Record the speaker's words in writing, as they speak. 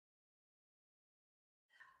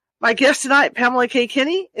My guest tonight, Pamela K.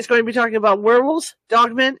 Kinney, is going to be talking about werewolves,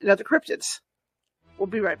 dogmen, and other cryptids. We'll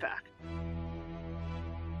be right back.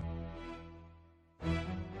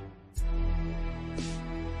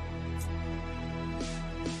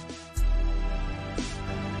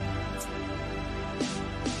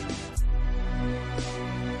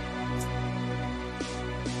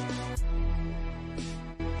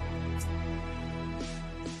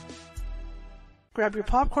 Grab your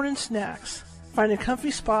popcorn and snacks. Find a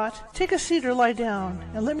comfy spot, take a seat or lie down,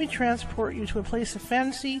 and let me transport you to a place of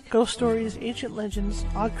fantasy, ghost stories, ancient legends,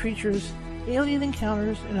 odd creatures, alien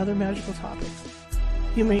encounters, and other magical topics.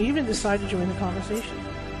 You may even decide to join the conversation.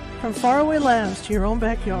 From faraway lands to your own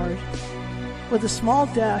backyard, with a small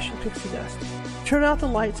dash of pixie dust, turn out the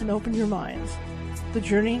lights and open your minds. The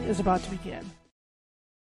journey is about to begin.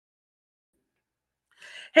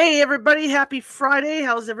 Hey everybody, happy Friday.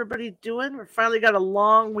 How's everybody doing? We finally got a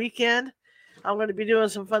long weekend. I'm going to be doing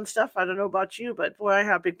some fun stuff. I don't know about you, but boy, I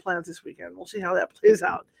have big plans this weekend. We'll see how that plays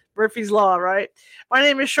out. Murphy's Law, right? My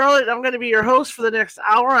name is Charlotte. I'm going to be your host for the next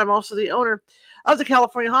hour. I'm also the owner of the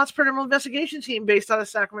California Haunts Paranormal Investigation Team based out of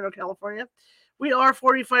Sacramento, California. We are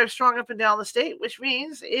 45 strong up and down the state, which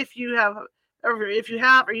means if you have or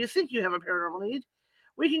you think you have a paranormal need,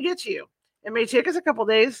 we can get to you. It may take us a couple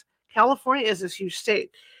days. California is this huge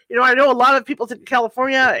state. I know a lot of people think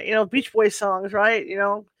California, Beach Boys songs, right?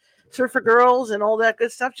 Surfer girls and all that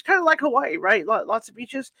good stuff. It's kind of like Hawaii, right? Lots of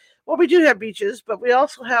beaches. Well, we do have beaches, but we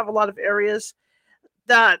also have a lot of areas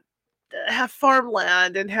that have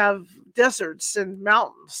farmland and have deserts and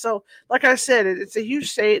mountains. So, like I said, it's a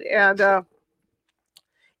huge state, and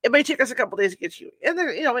it may take us a couple days to get to you. And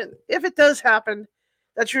then, if it does happen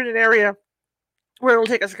that you're in an area where it'll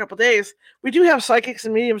take us a couple days, we do have psychics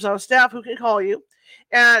and mediums on staff who can call you.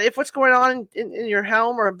 And if what's going on in your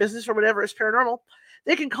home or a business or whatever is paranormal,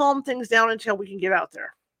 they can calm things down until we can get out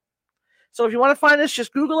there. So if you want to find us,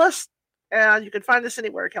 just Google us, and you can find us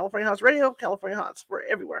anywhere. California Haunts Radio, California Haunts. We're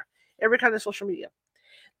everywhere. Every kind of social media.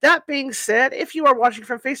 That being said, if you are watching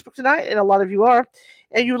from Facebook tonight, and a lot of you are,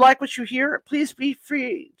 and you like what you hear, please be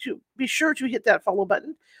sure to hit that follow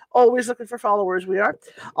button. Always looking for followers, we are.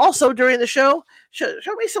 Also, during the show,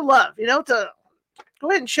 show me some love, to go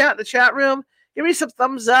ahead and chat in the chat room. Give me some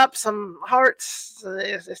thumbs up, some hearts.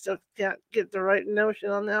 I still can't get the right notion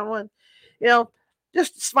on that one.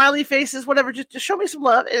 Just smiley faces, whatever. Just show me some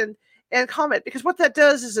love and comment, because what that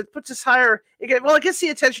does is it puts us higher. It gets the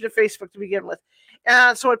attention of Facebook to begin with.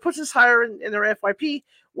 And so it puts us higher in their FYP,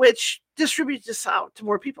 which distributes us out to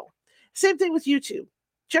more people. Same thing with YouTube.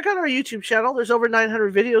 Check out our YouTube channel. There's over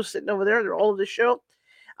 900 videos sitting over there. They're all of the show.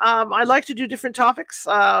 I like to do different topics.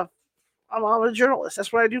 I'm a journalist.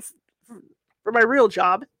 That's what I do for my real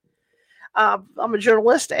job. I'm a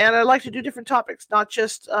journalist, and I like to do different topics, not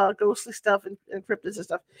just ghostly stuff and cryptids and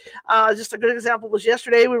stuff. Just a good example was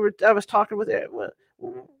yesterday. I was talking with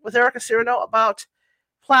Erica Cyrano about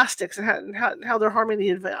plastics and how they're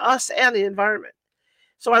harming us and the environment.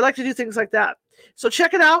 So I like to do things like that. So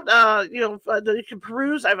check it out. You can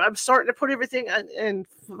peruse. I'm starting to put everything in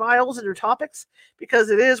files under topics,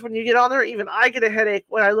 because it is, when you get on there, even I get a headache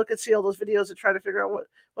when I look and see all those videos and try to figure out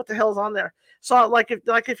what the hell's on there. So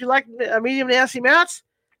if you like medium Nancy Matz,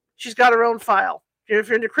 she's got her own file. If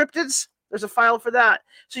you're into cryptids, there's a file for that.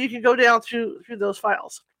 So you can go down through those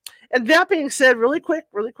files. And that being said, really quick,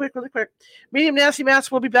 medium Nancy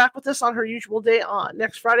Matz will be back with us on her usual day on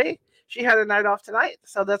next Friday. She had a night off tonight,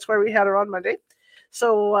 so that's why we had her on Monday.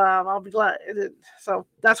 So I'll be glad. So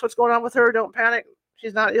that's what's going on with her. Don't panic.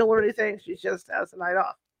 She's not ill or anything. She just has a night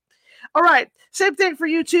off. All right. Same thing for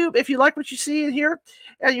YouTube. If you like what you see in here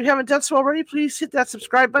and you haven't done so already, please hit that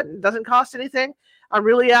subscribe button. It doesn't cost anything. I'm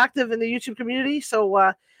really active in the YouTube community,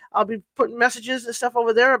 so I'll be putting messages and stuff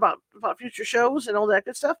over there about future shows and all that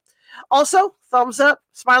good stuff. Also, thumbs up,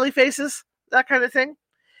 smiley faces, that kind of thing.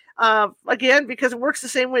 Again, because it works the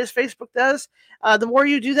same way as Facebook does. The more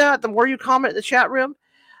you do that, the more you comment in the chat room,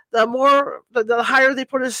 the higher they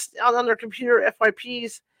put us out on their computer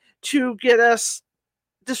FYPs to get us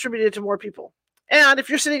distributed to more people. And if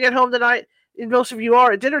you're sitting at home tonight, and most of you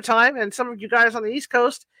are at dinner time, and some of you guys on the East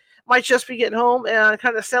Coast might just be getting home and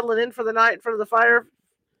kind of settling in for the night in front of the fire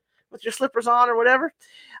with your slippers on or whatever.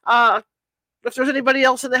 If there's anybody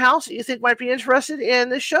else in the house that you think might be interested in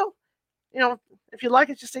this show, if you like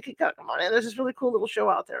it, just take a cut. Come on in. There's this really cool little show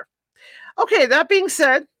out there. Okay, that being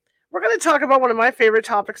said, we're going to talk about one of my favorite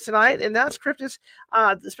topics tonight, and that's cryptids,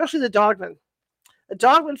 especially the Dogmen. The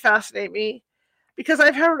Dogmen fascinate me because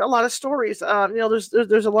I've heard a lot of stories.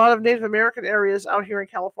 There's a lot of Native American areas out here in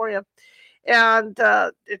California, and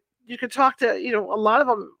you can talk to, a lot of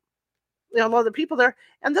them a lot of the people there,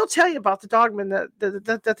 and they'll tell you about the dogmen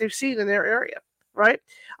that they've seen in their area. Right?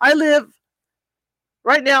 I live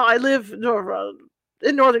right now. I live in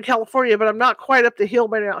Northern California, but I'm not quite up the hill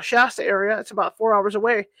by Mount Shasta area. It's about 4 hours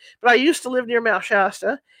away. But I used to live near Mount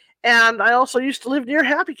Shasta, and I also used to live near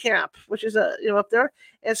Happy Camp, which is up there.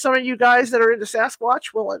 And some of you guys that are into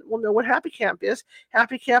Sasquatch will know what Happy Camp is.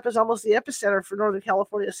 Happy Camp is almost the epicenter for Northern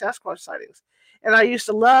California Sasquatch sightings. And I used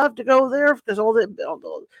to love to go there because all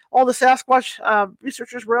the Sasquatch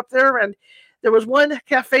researchers were up there, and there was one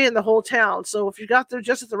cafe in the whole town. So if you got there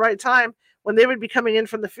just at the right time, when they would be coming in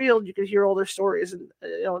from the field, you could hear all their stories and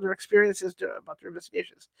their experiences about their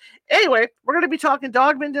investigations. Anyway, we're going to be talking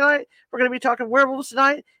dogmen tonight. We're going to be talking werewolves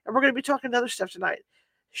tonight, and we're going to be talking other stuff tonight.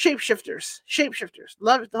 Shapeshifters.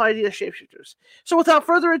 Love the idea of shapeshifters. So without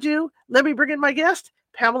further ado, let me bring in my guest,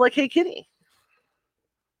 Pamela K. Kinney.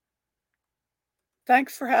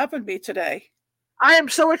 Thanks for having me today. I am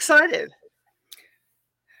so excited.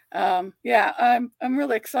 I'm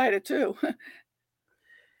really excited too.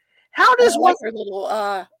 How does one your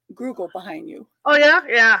little Google behind you? Oh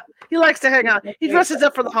yeah. He likes to hang out. He dresses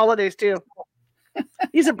up for the holidays too.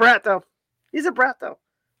 He's a brat though.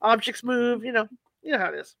 Objects move, you know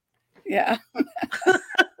how it is. Yeah.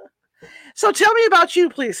 So tell me about you,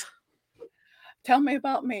 please. Tell me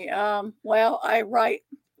about me. Well, I write,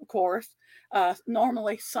 of course,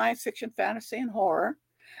 normally science fiction, fantasy, and horror.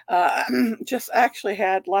 Just actually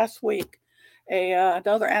had last week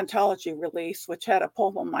another anthology release, which had a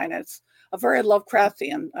poem of mine. It's a very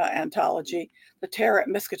Lovecraftian anthology, The Terror at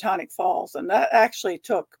Miskatonic Falls. And that actually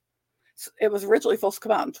it was originally supposed to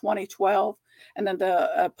come out in 2012, and then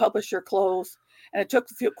the publisher closed. And it took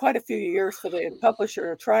quite a few years for the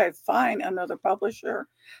publisher to try to find another publisher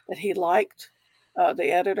that he liked,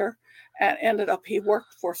 the editor, and ended up he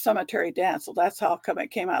worked for Cemetery Dance. So that's how come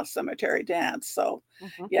it came out, Cemetery Dance. So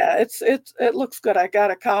yeah, it looks good. I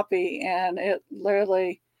got a copy, and it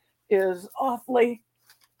literally is awfully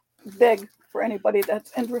big for anybody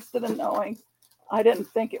that's interested in knowing. I didn't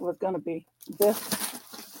think it was going to be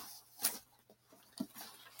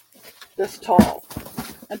this tall.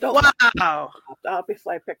 And wow.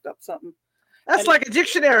 Obviously, I picked up something. That's like a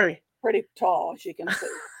dictionary. Pretty tall, as you can see.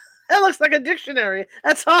 That looks like a dictionary.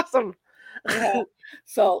 That's awesome. Yeah.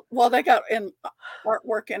 So, well, they got in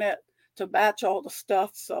artwork in it to match all the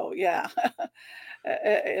stuff. So, yeah,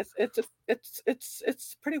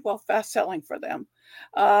 it's pretty well fast selling for them.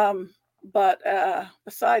 But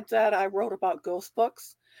besides that, I wrote about ghost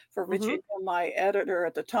books for Virginia. My editor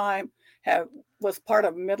at the time was part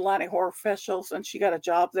of Mid-Atlantic Horror Festivals, and she got a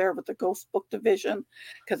job there with the ghost book division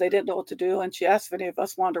because they didn't know what to do. And she asked if any of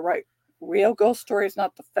us wanted to write real ghost stories,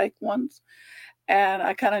 not the fake ones. And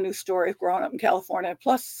I kind of knew stories growing up in California,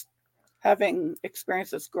 plus having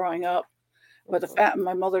experiences growing up with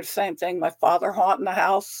my mother, the same thing. My father haunting the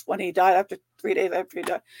house when he died 3 days after he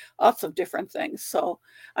died, lots of different things. So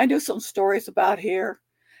I knew some stories about here.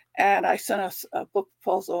 And I sent us a book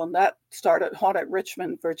proposal, and that started Haunted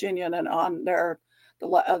Richmond, Virginia, and then on there,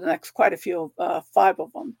 the next quite a few, 5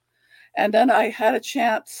 of them. And then I had a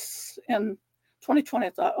chance in 2020. I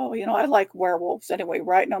thought, I like werewolves anyway,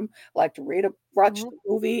 writing them. I like to watch the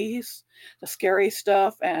movies, the scary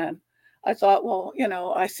stuff. And I thought, well,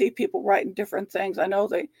 I see people writing different things. I know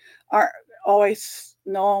they aren't always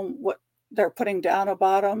knowing what they're putting down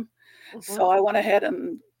about them. So I went ahead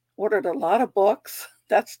and ordered a lot of books.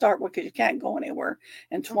 That start with, because you can't go anywhere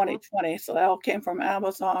in 2020. So that all came from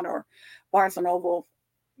Amazon or Barnes and Noble,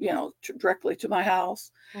 directly to my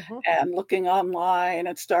house, and looking online,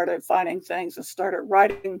 and started finding things and started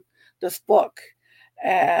writing this book.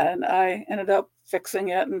 And I ended up fixing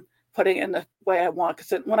it and putting it in the way I want.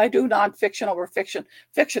 Because when I do nonfiction over fiction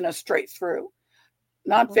is straight through.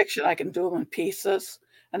 Nonfiction, I can do them in pieces,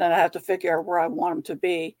 and then I have to figure out where I want them to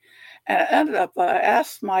be. And I ended up, I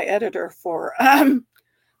asked my editor for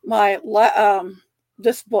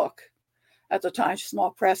this book at the time, Small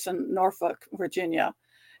Press in Norfolk, Virginia,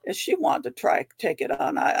 is she wanted to try take it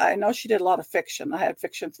on. I know she did a lot of fiction. I had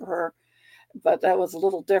fiction for her, but that was a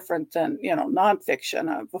little different than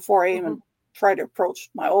nonfiction. Before I even tried to approach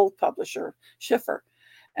my old publisher, Schiffer,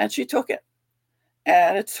 and she took it,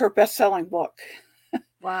 and it's her best-selling book.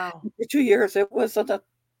 Wow! For 2 years, it was at the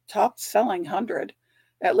top-selling 100,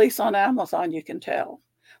 at least on Amazon. You can tell.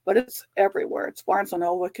 But it's everywhere. It's Barnes and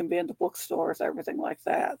Noble, can be in the bookstores, everything like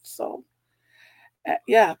that. So,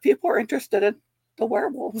 yeah, people are interested in the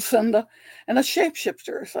werewolves and the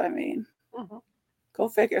shapeshifters. I mean, go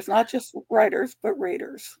figure. It's not just writers, but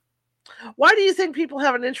readers. Why do you think people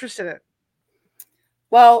have an interest in it?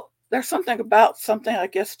 Well, there's something about something, I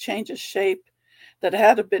guess, changes shape. that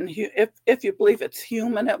had to been, if you believe it's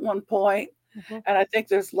human at one point. And I think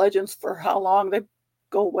there's legends for how long they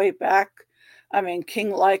go way back. I mean,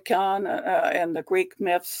 King Lycaon and the Greek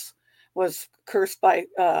myths was cursed by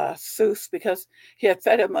Zeus because he had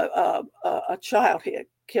fed him a child he had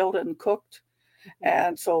killed and cooked.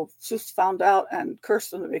 And so Zeus found out and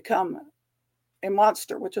cursed him to become a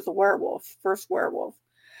monster, which is a werewolf, first werewolf.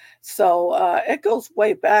 So it goes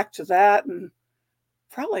way back to that, and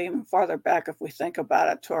probably even farther back if we think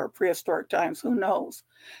about it, to our prehistoric times. Who knows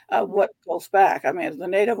what goes back? I mean, the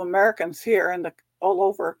Native Americans here and all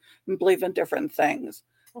over believe in different things.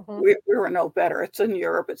 We were no better. It's in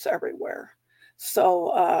Europe. It's everywhere.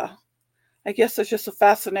 So I guess there's just a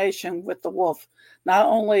fascination with the wolf, not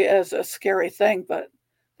only as a scary thing, but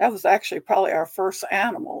that was actually probably our first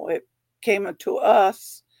animal. It came into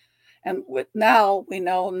us. And now we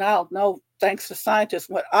know, thanks to scientists,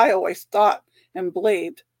 what I always thought and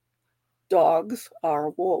believed, dogs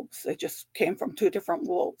are wolves. They just came from two different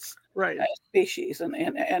wolves, right? Species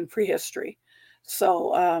and prehistory.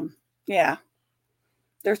 So yeah,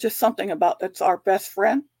 there's just something about it's our best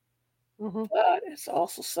friend, but it's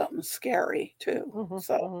also something scary too.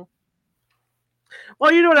 So,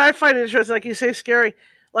 well, you know what I find interesting, like you say, scary.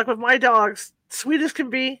 Like with my dogs, sweet as can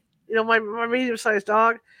be, my medium-sized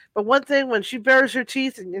dog. But one thing, when she bares her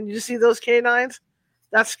teeth and you see those canines,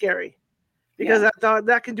 that's scary. Because that dog,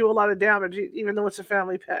 that can do a lot of damage, even though it's a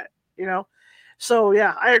family pet, So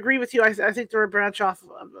yeah, I agree with you. I think they're a branch off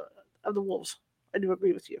of the wolves. I do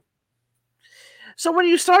agree with you. So when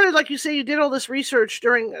you started, like you say, you did all this research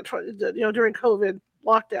during during COVID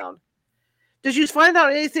lockdown. Did you find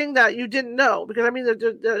out anything that you didn't know? Because I mean,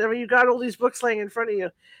 you got all these books laying in front of you.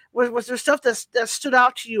 Was there stuff that stood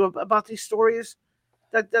out to you about these stories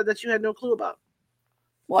that you had no clue about?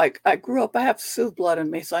 Like I grew up, I have Sioux blood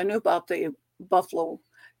in me, so I knew about the buffalo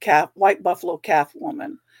calf, white buffalo calf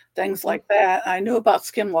woman, things like that. I knew about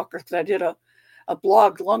skinwalkers because I did a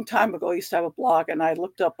blog a long time ago. I used to have a blog, and I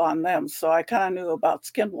looked up on them, so I kind of knew about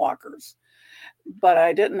skinwalkers. But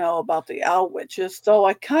I didn't know about the owl witches, though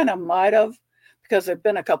I kind of might have, because there've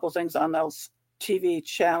been a couple of things on those TV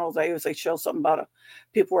channels. They usually show something about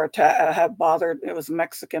people were had bothered. It was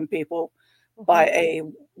Mexican people by a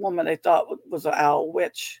woman they thought was an owl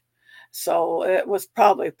witch. So it was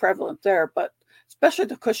probably prevalent there, but especially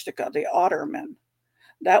the Kushtaka, the Otterman.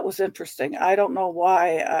 That was interesting. I don't know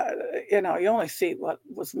why, you only see what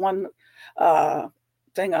was one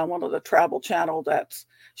thing on one of the travel channel that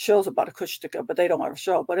shows about a Kushtaka, but they don't ever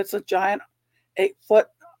show. But it's a giant 8-foot,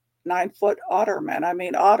 9-foot otterman. I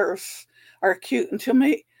mean, otters are cute. And to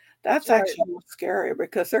me, that's actually scary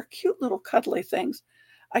because they're cute little cuddly things.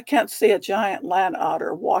 I can't see a giant land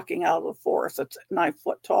otter walking out of the forest that's 9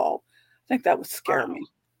 foot tall. I think that would scare me.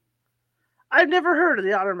 I've never heard of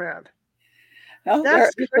the otter man. No,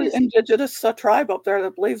 there's an indigenous tribe up there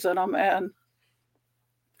that believes in them, and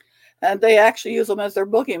they actually use them as their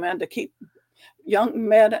boogeyman to keep young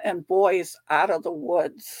men and boys out of the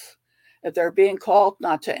woods. If they're being called,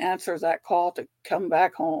 not to answer that call, to come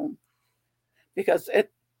back home, because it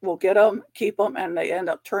will get them, keep them, and they end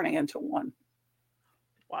up turning into one.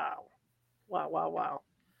 Wow.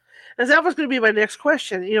 And that was going to be my next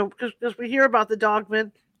question, because we hear about the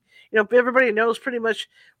dogmen. Everybody knows pretty much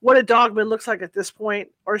what a dogman looks like at this point,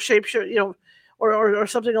 or shapeshift, or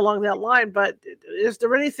something along that line. But is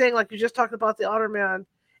there anything, like you just talked about the otter man?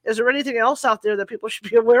 Is there anything else out there that people should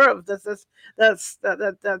be aware of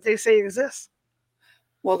that they say exists?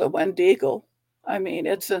 Well, the Wendigo. I mean,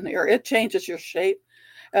 it's in here. It changes your shape.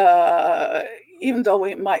 Even though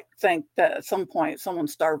we might think that at some point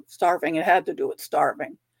someone's starving, it had to do with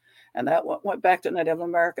starving, and that went back to Native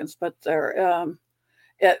Americans. But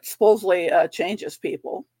it supposedly changes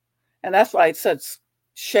people, and that's why I said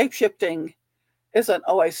shape-shifting isn't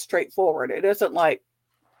always straightforward. It isn't like,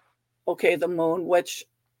 okay, the moon, which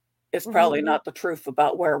is probably not the truth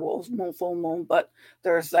about werewolves, full moon, but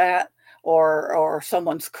there's that, or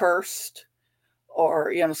someone's cursed,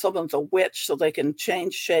 or someone's a witch, so they can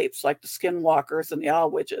change shapes like the skinwalkers and the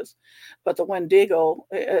owl witches. But the Wendigo,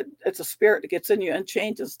 it's a spirit that gets in you and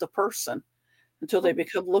changes the person until they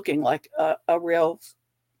become looking like a real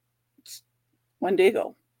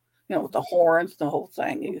Wendigo, with the horns, the whole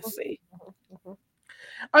thing you see.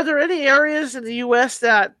 Are there any areas in the U.S.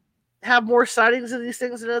 that have more sightings of these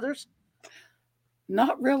things than others?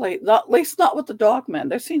 Not really, at least not with the dogmen.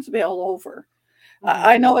 There seems to be all over.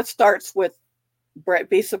 I know it starts with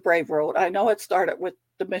Beasts of Brave Road. I know it started with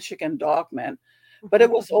the Michigan Dogmen, but it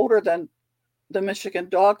was older than the Michigan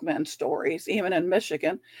Dogmen stories, even in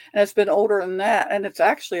Michigan, and it's been older than that, and it's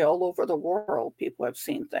actually all over the world. People have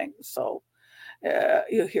seen things, so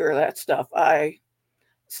you hear that stuff. I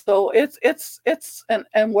So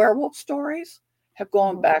and werewolf stories have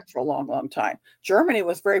gone Mhm. back for a long, long time. Germany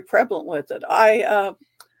was very prevalent with it. I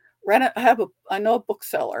know a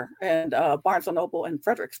bookseller and Barnes and Noble in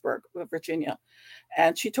Fredericksburg, Virginia,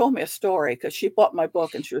 and she told me a story because she bought my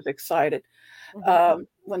book and she was excited. Mhm.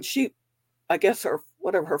 When I guess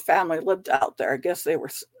her family lived out there. I guess they were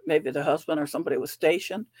maybe the husband or somebody was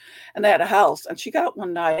stationed, and they had a house. And she got up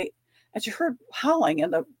one night and she heard howling,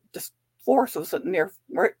 and the forest was near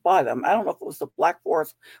right by them. I don't know if it was the Black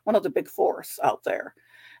Forest, one of the big forests out there.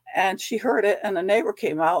 And she heard it, and the neighbor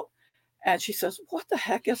came out, and she says, "What the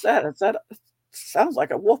heck is that? Is that? It sounds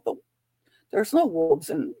like a wolf, but there's no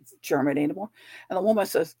wolves in Germany anymore." And the woman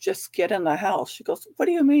says, "Just get in the house." She goes, "What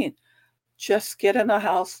do you mean?" "Just get in the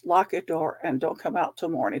house, lock your door, and don't come out till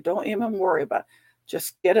morning. Don't even worry about it.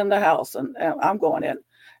 Just get in the house." And I'm going in.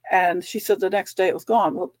 And she said the next day it was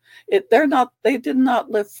gone. Well, they did not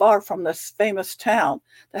live far from this famous town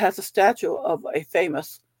that has a statue of a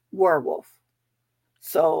famous werewolf.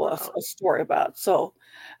 So Wow. a story about it. So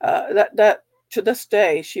that to this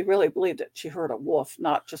day, she really believed that she heard a wolf,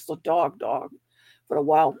 not just a dog, but a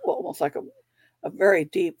wild, almost like a very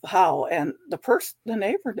deep howl. And the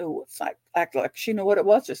neighbor knew it's like act like she knew what it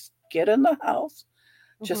was. Just get in the house,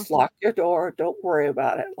 Mhm. just lock your door, don't worry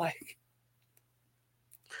about it. Like,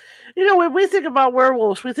 When we think about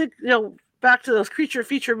werewolves, we think back to those creature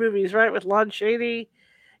feature movies, right, with Lon Chaney.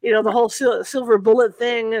 The whole silver bullet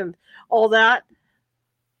thing and all that.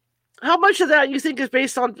 How much of that you think is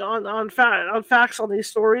based on facts on these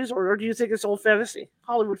stories, or do you think it's old fantasy,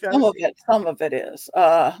 Hollywood fantasy? some of it is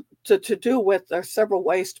to do with. There's several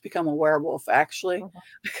ways to become a werewolf. Actually, Mhm.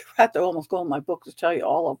 I had to almost go in my book to tell you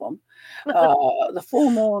all of them. The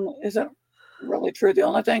full moon isn't really true. The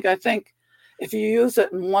only thing I think, if you use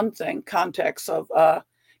it in one thing context of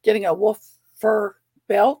getting a wolf fur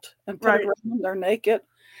belt and put it Right. around them, they're naked,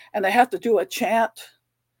 and they have to do a chant,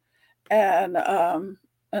 and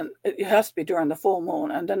it has to be during the full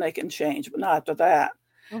moon, and then they can change, but not after that.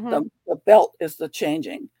 Hmm. The belt is the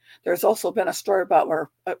changing. There's also been a story about where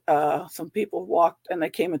some people walked and they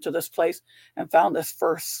came into this place and found this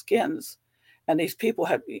fur skins, and these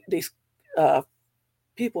uh,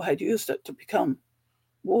 people had used it to become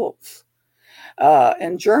wolves.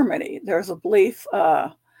 In Germany, there's a belief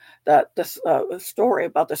that this story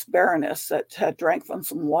about this baroness that had drank from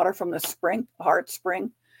some water from the spring, hard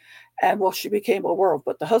spring, and well, she became a werewolf.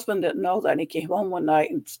 But the husband didn't know that. And he came home one night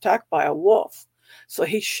and was attacked by a wolf. So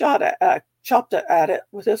he chopped it at it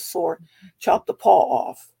with his sword, chopped the paw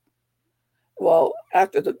off. Well,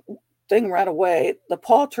 after the thing ran away, the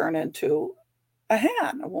paw turned into a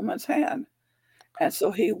hand, a woman's hand. And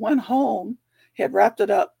so he went home. He had wrapped it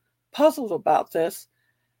up, puzzled about this,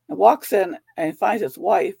 and walks in and finds his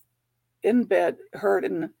wife in bed,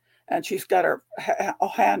 hurting, and she's got her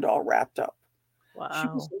hand all wrapped up. She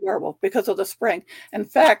was Wow. a werewolf because of the spring. In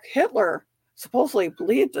fact, Hitler supposedly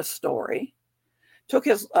believed this story, took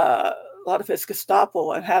a lot of his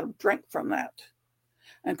Gestapo and had them drink from that.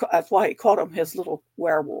 And that's why he called them his little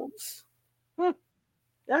werewolves. Hmm.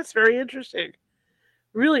 That's very interesting.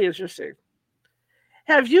 Really interesting.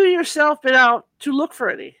 Have you yourself been out to look for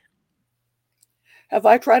any? Have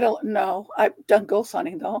I tried to? No, I've done ghost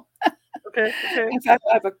hunting though. Okay. Okay. In fact,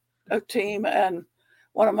 I have a team, and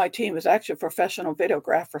one of my team is actually a professional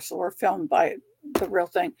videographer, so we're filmed by the real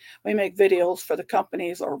thing. We make videos for the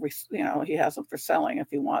companies, or he has them for selling if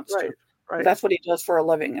he wants to. Right. But Right. that's what he does for a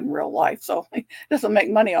living in real life. So he doesn't make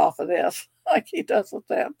money off of this like he does with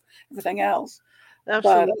them, everything else. But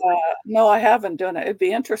Absolutely. no, I haven't done it. It'd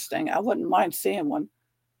be interesting. I wouldn't mind seeing one,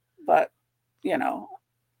 but you know,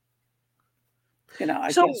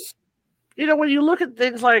 I So, guess when you look at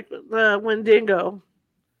things like the Wendigo,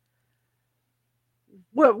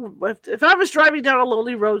 if I was driving down a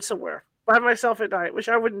lonely road somewhere by myself at night, which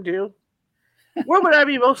I wouldn't do, where would I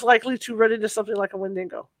be most likely to run into something like a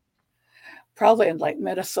Wendigo? probably in like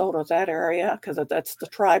Minnesota, that area, because that's the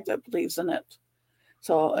tribe that believes in it.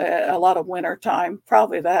 So a lot of winter time,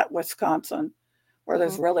 probably that Wisconsin, where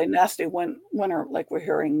there's Hmm. really nasty winter like we're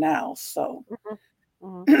hearing now. So,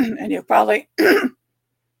 Hmm. Hmm. and you probably, I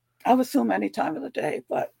would assume any time of the day,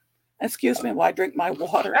 but excuse me while I drink my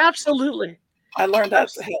water. Absolutely. I learned that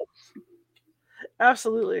to Abs- help.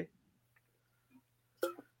 Absolutely.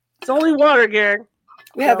 It's only water, gang.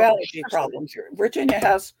 We have So, allergy absolutely. problems here. Virginia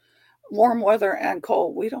has warm weather and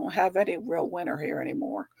cold. We don't have any real winter here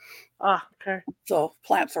anymore. Ah, okay. So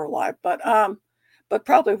plants are alive, but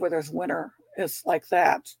probably where there's winter is like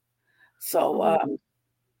that. So Hmm.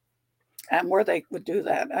 and where they would do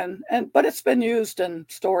that, but it's been used in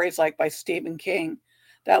stories like by Stephen King.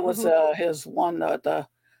 That was Hmm. his one, the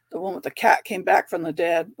the one with the cat came back from the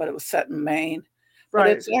dead, but it was set in Maine. But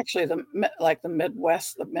Right. it's actually like the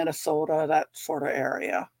Midwest, the Minnesota, that sort of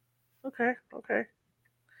area. Okay. Okay.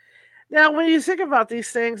 Now, when you think about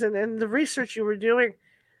these things and the research you were doing,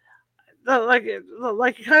 like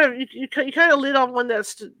you kind of you kind of lit on one that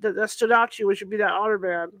stood out to you, which would be that otter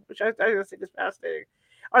man, which I just think is fascinating.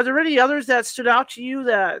 Are there any others that stood out to you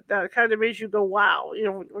that kind of made you go, wow,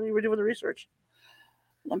 when you were doing the research?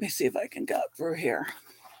 Let me see if I can get through here.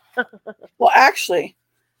 Well, actually,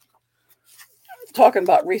 talking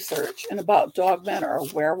about research and about dogmen or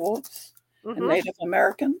werewolves and Mm-hmm. Native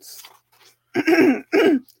Americans.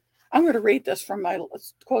 I'm going to read this from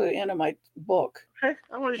let's quote the end of my book. Okay,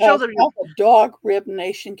 I want to show them you. How the dog rib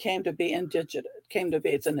nation came to be indigenous.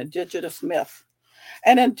 It's an indigenous myth.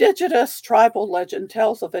 An indigenous tribal legend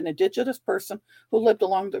tells of an indigenous person who lived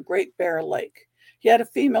along the Great Bear Lake. He had a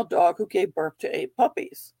female dog who gave birth to 8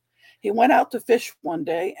 puppies. He went out to fish one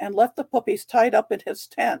day and left the puppies tied up in his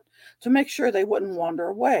tent to make sure they wouldn't wander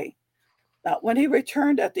away. Now, when he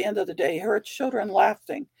returned at the end of the day, he heard children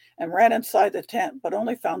laughing and ran inside the tent, but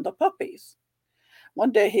only found the puppies.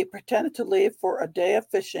 One day he pretended to leave for a day of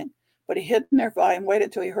fishing, but he hid nearby and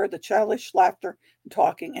waited till he heard the childish laughter and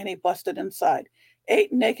talking, and he busted inside.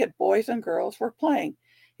 8 naked boys and girls were playing.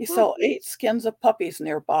 He saw 8 skins of puppies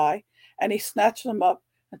nearby, and he snatched them up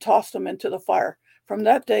and tossed them into the fire. From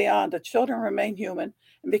that day on, the children remained human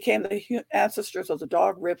and became the ancestors of the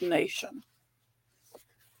dog rib nation.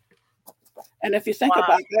 And if you think Wow.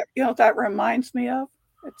 about that, you know what that reminds me of?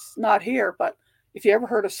 It's not here, but if you ever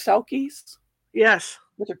heard of selkies, Yes.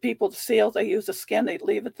 with the people, the seals, they use the skin, they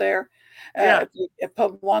leave it there. Yeah. If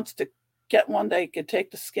Pub wants to get one, they could take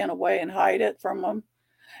the skin away and hide it from them,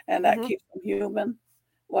 and that Mm-hmm. keeps them human.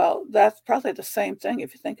 Well, that's probably the same thing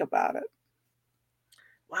if you think about it.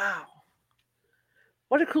 Wow.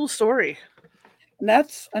 What a cool story. And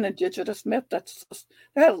that's an indigenous myth.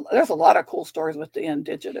 There's a lot of cool stories with the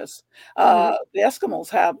indigenous. Mm-hmm. The Eskimos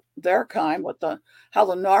have their kind with how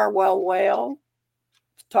the narwhal whale,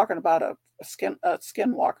 talking about a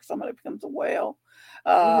skinwalker, somebody becomes a whale.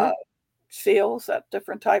 Mm-hmm. Seals at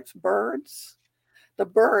different types, birds. The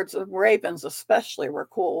birds, the ravens especially, were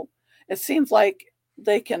cool. It seems like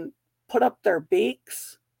they can put up their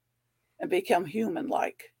beaks and become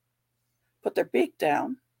human-like, put their beak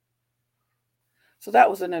down. So that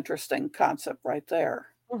was an interesting concept right there.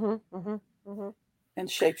 Mm-hmm. Mm-hmm. Mm-hmm.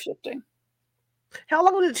 And shape-shifting. How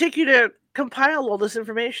long did it take you to compile all this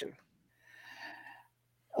information?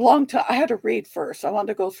 A long time. I had to read first. I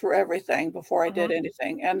wanted to go through everything before I Mm-hmm. did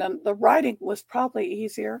anything. And then the writing was probably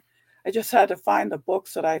easier. I just had to find the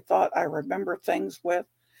books that I thought I remember things with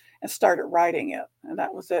and started writing it. And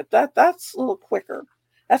that was it. That's a little quicker.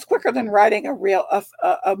 That's quicker than writing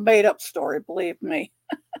a made up story, believe me.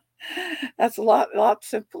 That's a lot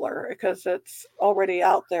simpler because it's already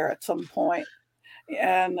out there at some point.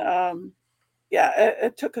 And yeah,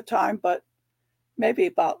 it took a time, but maybe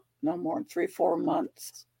about no more than 3-4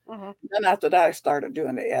 months. Mm-hmm. Then after that, I started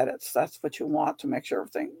doing the edits. That's what you want to make sure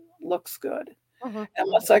everything looks good. Mm-hmm.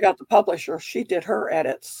 And once I got the publisher, she did her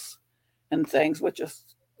edits and things, which is,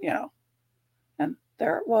 and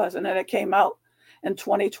there it was. And then it came out in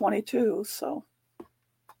 2022. So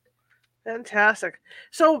Fantastic.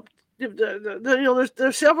 So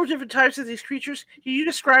there's several different types of these creatures. Can you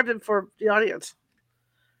describe them for the audience?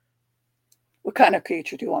 what kind of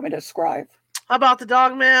creature do you want me to describe? How about the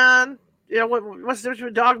dog man? What's the difference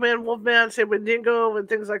between dog man, wolf man, say Wendigo, and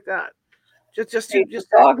things like that? The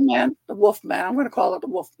dog man, the wolf man. I'm going to call it the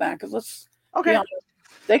wolf man because let's Okay. be honest.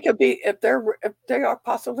 They could be if they are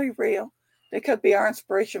possibly real. They could be our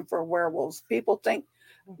inspiration for werewolves. People think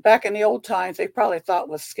back in the old times they probably thought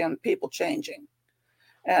was skin people changing,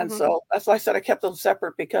 and Mm-hmm. so that's why I said I kept them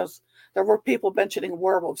separate because there were people mentioning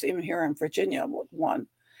werewolves even here in Virginia. One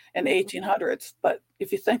in the 1800s, but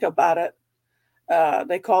if you think about it,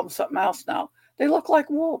 they call them something else now. They look like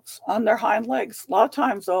wolves on their hind legs. A lot of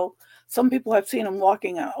times, though, some people have seen them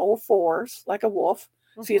walking on all fours like a wolf.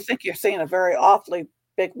 Mm-hmm. So you think you're seeing a very awfully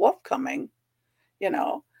big wolf coming,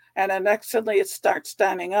 and then next suddenly it starts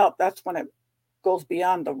standing up. That's when it goes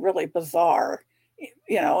beyond the really bizarre,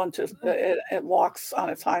 into it walks on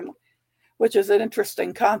its hind, which is an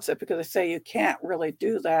interesting concept because they say you can't really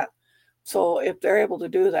do that. So if they're able to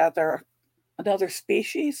do that, they're another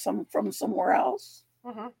species, from somewhere else,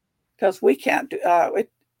 because we can't do.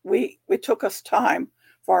 We took us time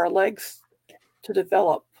for our legs to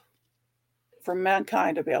develop, for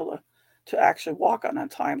mankind to be able to actually walk on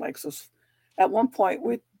its hind legs. So at one point,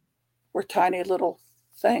 we were tiny little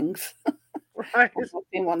things. Right.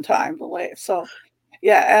 In one time, so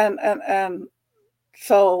yeah, and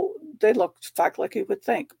so they look exactly like you would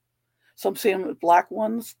think. Some see them as black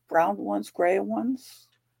ones, brown ones, gray ones.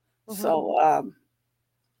 So and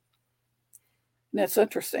it's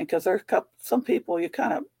interesting because there's some people you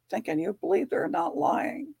kind of thinking you believe they're not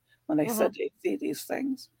lying when they said they see these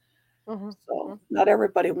things. So not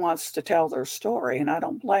everybody wants to tell their story, and I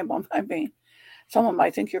don't blame them. I mean, someone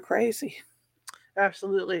might think you're crazy.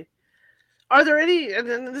 Absolutely. Are there any? And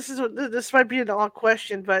then this might be an odd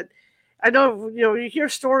question, but I know you hear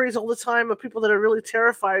stories all the time of people that are really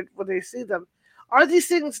terrified when they see them. Are these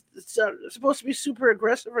things supposed to be super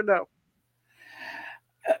aggressive or no?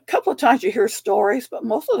 A couple of times you hear stories, but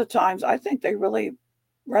most of the times I think they really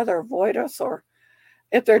rather avoid us, or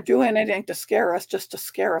if they're doing anything to scare us, just to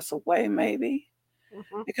scare us away, maybe.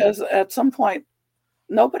 Mm-hmm. Because at some point,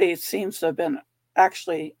 nobody seems to have been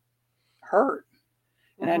actually hurt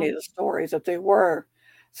in any of the stories. If they were,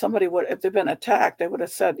 somebody would, if they've been attacked, they would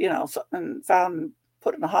have said, something found,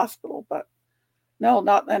 put in the hospital. But no,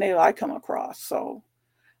 not any that I come across. So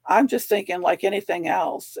I'm just thinking, like anything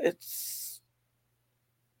else, it's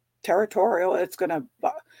territorial. It's going to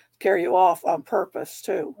carry you off on purpose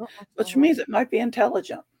too, which means it might be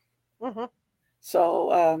intelligent.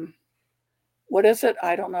 So what is it?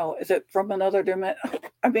 I don't know. Is it from another dimension?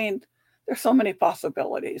 I mean, there's so many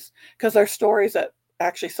possibilities because there's stories that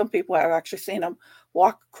actually some people have actually seen them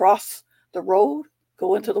walk across the road,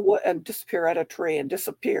 go into the wood, and disappear at a tree and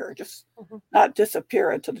disappear, just not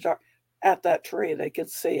disappear into the dark at that tree. They could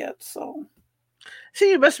see it. So,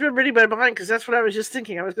 see, you must have been reading my mind because that's what I was just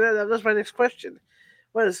thinking. That was my next question.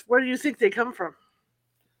 Was where do you think they come from?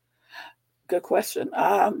 Good question.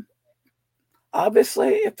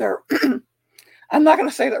 Obviously, if they're, I'm not going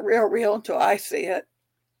to say that real until I see it,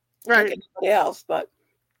 right? Like anybody else, but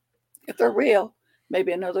if they're real,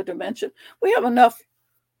 maybe another dimension. We have enough,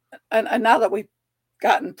 and now that we've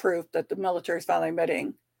gotten proof that the military is finally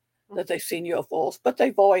admitting that they've seen UFOs, but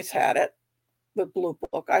they've always had it with Blue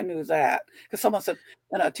Book. I knew that because someone said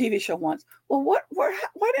in a TV show once, well, why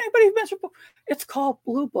did anybody mention book? It's called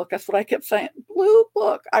Blue Book. That's what I kept saying. Blue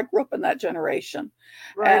Book. I grew up in that generation.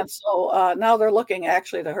 Right. And so now they're looking,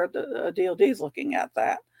 actually, they heard the DOD's looking at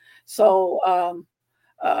that. So,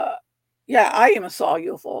 yeah, I even saw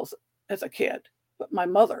UFOs as a kid, but my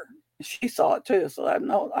mother, she saw it too. So I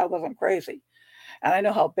know I wasn't crazy. And I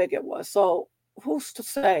know how big it was. So who's to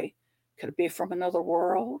say? Could it be from another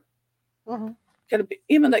world? Could it be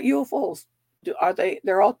even that UFOs?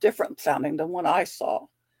 They're all different sounding than what I saw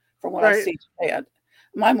from what I see today.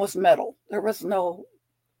 Mine was metal. There was no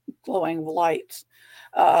glowing lights.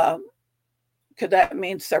 Could that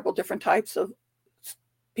mean several different types of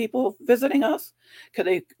people visiting us? Could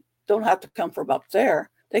they don't have to come from up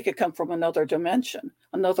there? They could come from another dimension,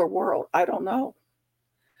 another world. I don't know.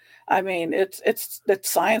 I mean, it's that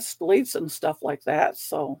science believes in stuff like that.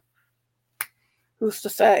 So who's to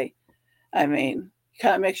say? I mean, it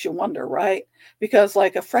kind of makes you wonder, right? Because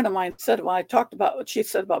like a friend of mine said, when I talked about what she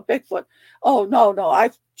said about Bigfoot, oh, no,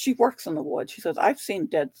 she works in the woods. She says, I've seen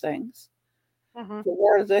dead things. But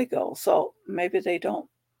where do they go? So maybe they don't.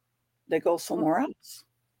 They go somewhere else.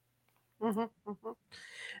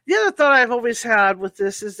 The other thought I've always had with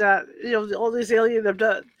this is that, all these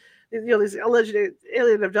these alleged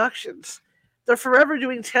alien abductions, they're forever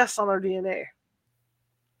doing tests on our DNA.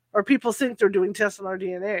 Or people think they're doing tests on our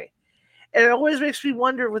DNA. And it always makes me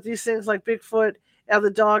wonder with these things like Bigfoot and the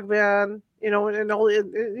Dogman, and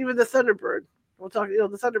even the Thunderbird. We'll talk,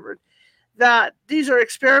 the Thunderbird. That these are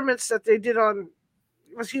experiments that they did on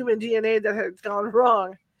human DNA that had gone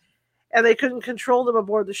wrong, and they couldn't control them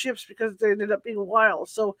aboard the ships because they ended up being wild.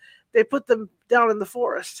 So they put them down in the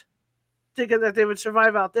forest, thinking that they would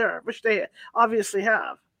survive out there, which they obviously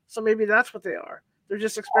have. So maybe that's what they are. They're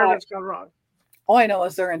just experiments gone wrong. All I know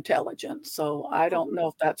is they're intelligent, so I don't know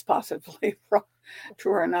if that's possibly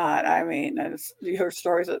true or not. I mean, you hear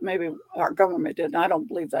stories that maybe our government did, and I don't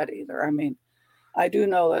believe that either. I mean, I do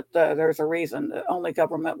know that there's a reason that only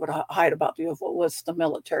government would hide about the UFO was the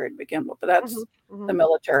military to begin with, but that's the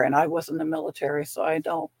military, and I was in the military, so I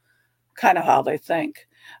know kind of how they think.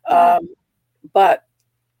 But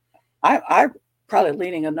I'm probably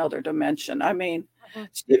leaning another dimension. I mean,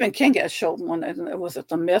 Stephen King has shown one, and it was at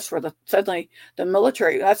the Mist, where suddenly the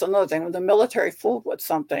military, that's another thing, when the military fooled with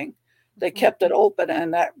something, they kept it open,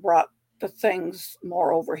 and that brought the things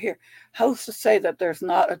more over here. Who's to say that there's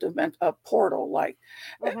not a portal? Like,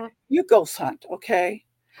 you ghost hunt, okay?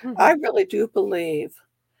 I really do believe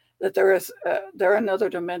that there another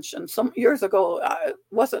dimension. Some years ago,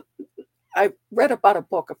 I read about a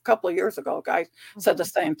book a couple of years ago. A guy said the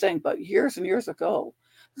same thing, but years and years ago,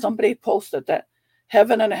 somebody posted that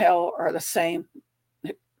heaven and hell are the same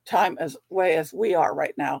way as we are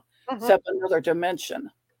right now, except another dimension.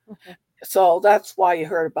 So that's why you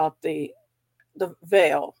heard about the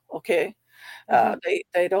veil. Okay. Mm-hmm.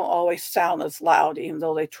 They don't always sound as loud, even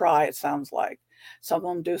though they try. It sounds like some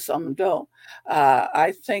of them do, some of them don't.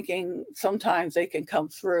 I'm thinking sometimes they can come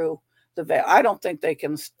through the veil. I don't think they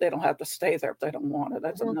can. They don't have to stay there if they don't want it.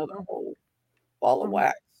 That's another Mm-hmm. whole ball of Mm-hmm.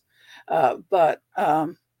 wax. But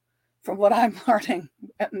from what I'm learning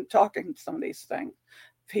and talking to some of these things,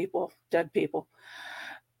 people, dead people,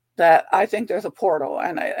 that I think there's a portal,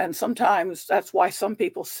 and sometimes that's why some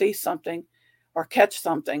people see something or catch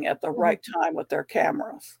something at the Mm-hmm. right time with their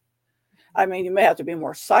cameras. I mean, you may have to be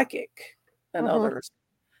more psychic than Mm-hmm. others,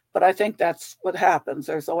 but I think that's what happens.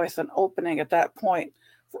 There's always an opening at that point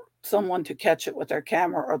for someone to catch it with their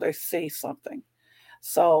camera or they see something.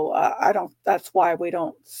 So I don't. That's why we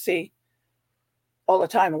don't see all the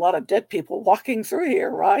time a lot of dead people walking through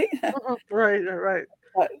here, right? Mm-hmm. Right, right.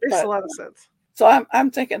 Makes a But lot of sense. so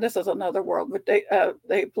I'm thinking this is another world, but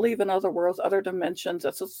they believe in other worlds, other dimensions.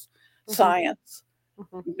 This is Mm-hmm. science.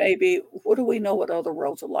 Mm-hmm. Maybe what do we know what other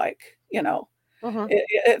worlds are like? Mm-hmm.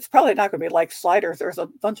 It's probably not going to be like Sliders. There's a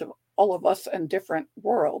bunch of all of us in different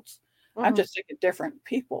worlds. I'm Mm-hmm. just thinking different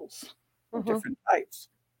peoples or Mm-hmm. different types.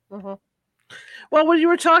 Mm-hmm. Well, when you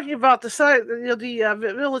were talking about the side,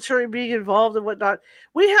 the military being involved and whatnot,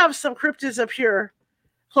 we have some cryptids up here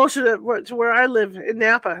closer to where I live in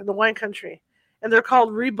Napa, in the wine country, and they're called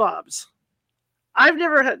rebobs. I've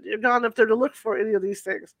never gone up there to look for any of these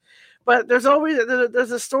things, but there's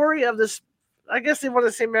a story of this. I guess they want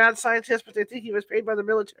to say mad scientist, but they think he was paid by the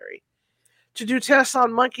military to do tests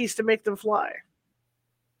on monkeys to make them fly.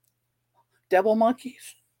 Devil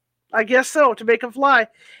monkeys. I guess so, to make them fly,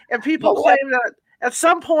 and people But what? claim that at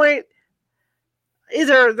some point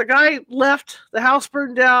either the guy left, the house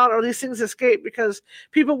burned down, or these things escaped because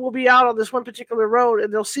people will be out on this one particular road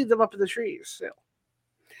and they'll see them up in the trees. So, and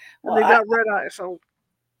Well, they've got red eyes, so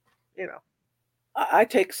you know. I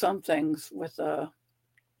take some things with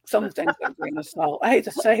some things with a grain of salt. I hate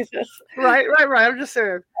to say this. Right. I'm just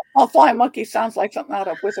saying. Well, flying monkey sounds like something out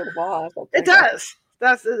of Wizard of Oz. It does.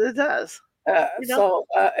 It does. You know.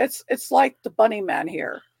 It's like the Bunny Man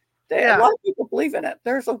here. A Yeah. lot of people believe in it.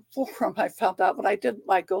 There's a forum I found out when I did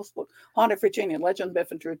my ghost book, Haunted Virginia, Legend,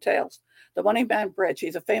 Myth, and True Tales. The Bunny Man Bridge.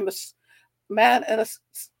 He's a famous man in a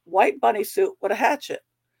white bunny suit with a hatchet.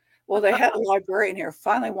 Well, they had a librarian here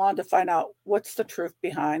finally wanted to find out what's the truth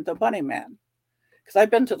behind the Bunny Man. Because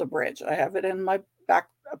I've been to the bridge. I have it in my back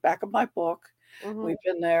of my book. Mm-hmm. We've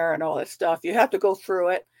been there and all that stuff. You have to go through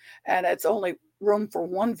it, and it's only room for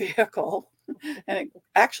one vehicle. And it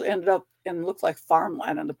actually ended up in looked like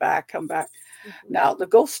farmland in the back. Come back. Mm-hmm. Now the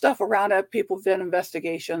ghost stuff around it, people have done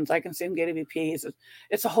investigations. I can see them getting EVPs.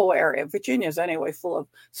 It's a whole area. Virginia's anyway full of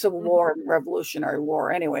Civil War and Revolutionary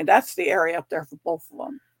War. Anyway, that's the area up there for both of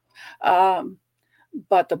them.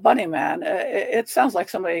 But the Bunny Man, it sounds like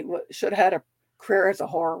somebody should have had a career as a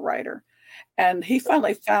horror writer. And he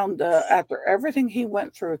finally found, after everything he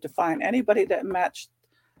went through to find anybody that matched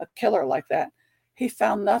a killer like that, he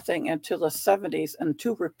found nothing until the 70s and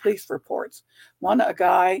two police reports. One, a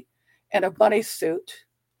guy in a bunny suit,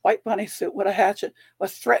 white bunny suit with a hatchet,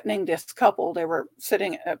 was threatening this couple. They were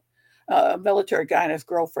sitting at a military guy and his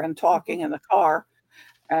girlfriend talking in the car.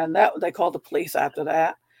 And that they called the police after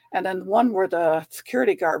that. And then one where the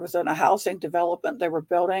security guard was in a housing development they were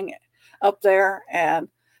building up there, and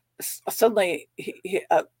suddenly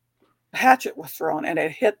a hatchet was thrown and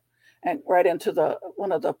it hit and right into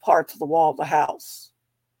one of the parts of the wall of the house.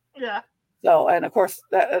 Yeah. So, and of course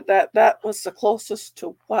that was the closest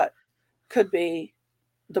to what could be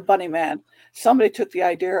the Bunny Man. Somebody took the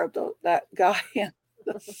idea of that guy in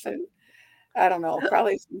the suit. I don't know,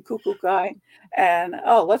 probably some cuckoo guy. And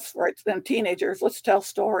let's write them teenagers, let's tell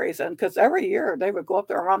stories. And because every year they would go up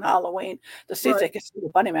there around Halloween to see if they could see the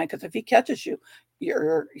Bunny Man. Because if he catches you,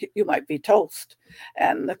 you might be toast.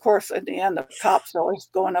 And of course, in the end, the cops are always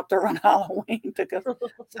going up there on Halloween to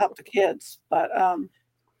stop the kids. But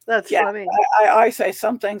that's funny. I say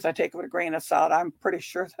some things I take with a grain of salt. I'm pretty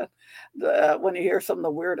sure that when you hear some of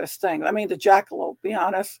the weirdest things, I mean, the jackalope, be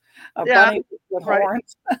honest, a bunny with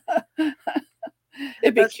horns.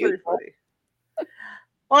 It'd be That's cute. Pretty funny.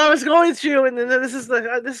 Well, I was going through, and then this is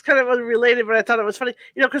kind of unrelated, but I thought it was funny,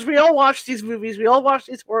 because we all watch these movies, we all watch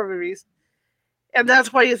these horror movies, and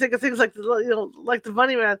that's why you think of things like like the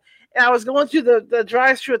Bunny Man. And I was going through the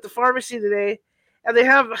drive-through at the pharmacy today, and they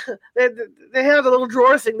have they have the little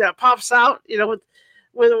drawer thing that pops out,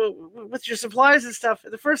 with your supplies and stuff.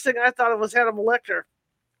 And the first thing I thought of was Hannibal Lecter.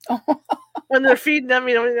 When they're feeding them,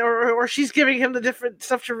 or she's giving him the different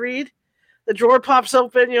stuff to read. The drawer pops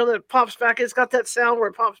open, that pops back in. It's got that sound where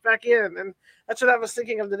it pops back in. And that's what I was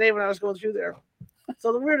thinking of the name when I was going through there.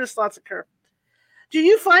 So the weirdest thoughts occur. Do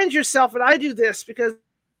you find yourself, and I do this because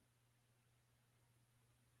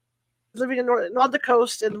living on the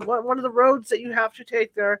coast, and one of the roads that you have to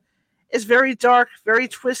take there is very dark, very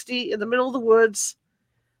twisty, in the middle of the woods,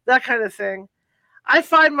 that kind of thing. I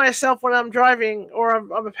find myself when I'm driving or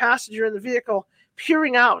I'm a passenger in the vehicle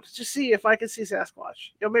peering out to see if I can see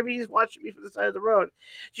Sasquatch. Maybe he's watching me from the side of the road.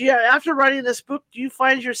 After writing this book, do you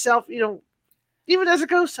find yourself, even as a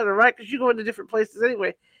ghost hunter, right? Because you go into different places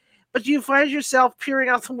anyway. But do you find yourself peering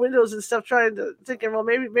out the windows and stuff, thinking, well,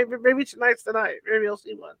 maybe tonight's the night. Maybe I'll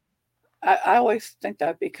see one. I always think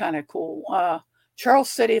that'd be kind of cool.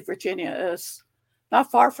 Charles City, Virginia is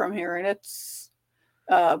not far from here, and it's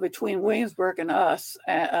between Williamsburg and us,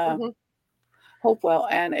 Hopewell,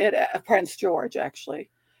 and Prince George, actually.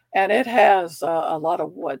 And it has a lot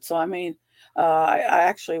of wood. So, I mean, I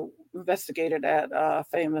actually investigated at a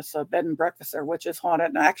famous bed and breakfast there, which is haunted,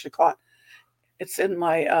 and I actually caught, it's in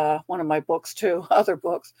my one of my books too, other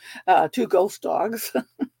books, two ghost dogs.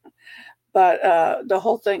 But the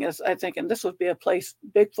whole thing is, I think, and this would be a place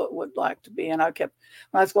Bigfoot would like to be. And when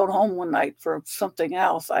I was going home one night for something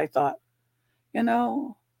else, I thought, I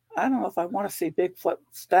don't know if I want to see Bigfoot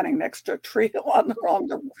standing next to a tree on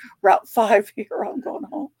the Route 5 here. I'm going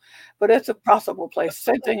home. But it's a possible place.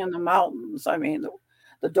 Same thing in the mountains. I mean,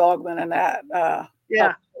 the Dogmen and that.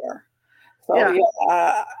 Yeah. So,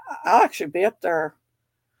 I'll actually be up there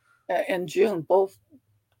in June, both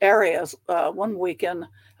areas. One weekend,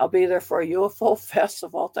 I'll be there for a UFO fest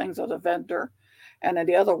of all things with a vendor. And then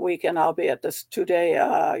the other weekend, I'll be at this 2-day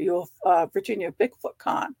Virginia Bigfoot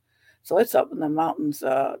Con. So it's up in the mountains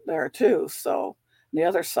there too. So the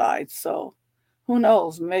other side. So who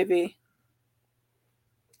knows? Maybe,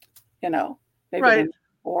 maybe. Right.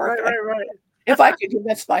 Or right. If I could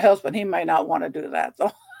convince my husband, he might not want to do that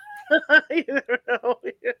though. You never know.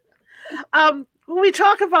 When we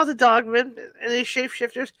talk about the Dogmen and these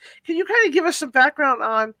shapeshifters, can you kind of give us some background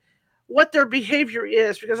on what their behavior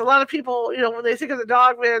is? Because a lot of people, when they think of the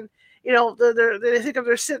Dogmen, they think of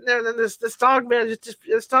they're sitting there, and then this Dogman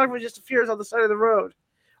just appears on the side of the road,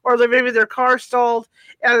 or maybe their car stalled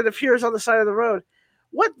and it appears on the side of the road.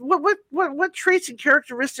 What traits and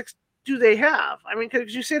characteristics do they have? I mean,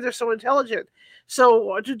 because you say they're so intelligent.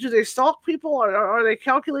 So do they stalk people, or are they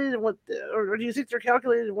calculated in or do you think they're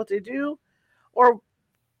calculated in what they do, or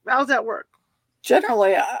how does that work?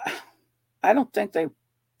 Generally, I don't think they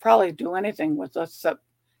probably do anything with us except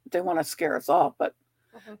they want to scare us off. But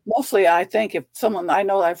mostly, I think if I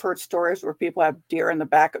know I've heard stories where people have deer in the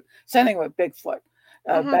back, same thing with Bigfoot,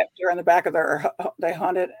 deer in the back of they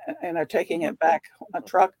hunt it and they're taking it back a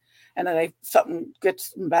truck, and then something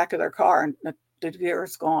gets in the back of their car and the deer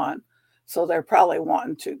is gone. So they're probably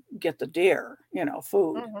wanting to get the deer,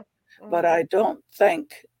 food. But I don't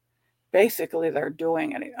think basically they're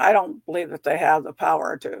doing anything. I don't believe that they have the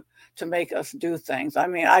power to make us do things. I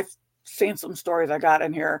mean, I've seen some stories I got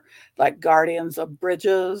in here, like guardians of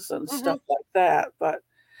bridges and stuff like that. But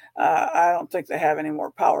I don't think they have any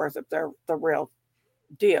more powers if they're the real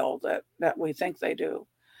deal that we think they do.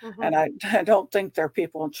 And I don't think they're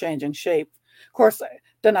people changing shape. Of course,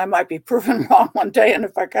 then I might be proven wrong one day, and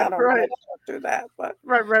if I kind of do that, but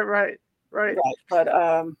right. But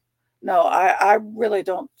no, I really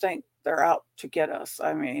don't think they're out to get us.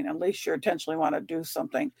 I mean, at least you intentionally want to do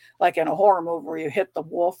something, like in a horror movie where you hit the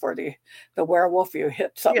wolf or the werewolf, you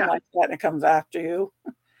hit something like that and it comes after you.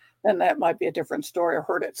 Then that might be a different story, or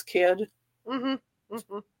hurt its kid.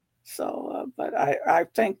 So, but I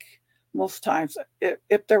think most times,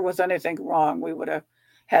 if there was anything wrong, we would have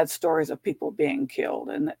had stories of people being killed,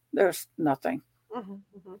 and there's nothing.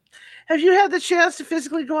 Have you had the chance to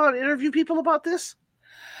physically go out and interview people about this?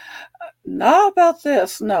 Not about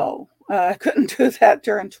this, no. I couldn't do that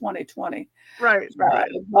during 2020. Right.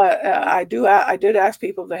 But I did ask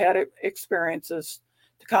people if they had experiences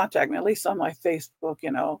to contact me, at least on my Facebook,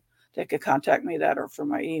 they could contact me that or through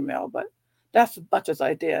my email. But that's as much as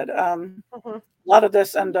I did. A lot of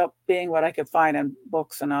this ended up being what I could find in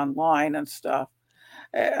books and online and stuff.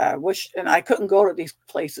 I wish, and I couldn't go to these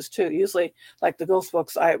places too. Usually, like the ghost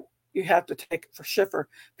books, you have to take for Schiffer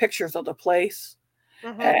pictures of the place,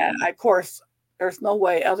 and of course, there's no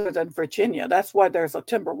way other than Virginia. That's why there's a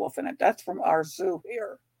timber wolf in it. That's from our zoo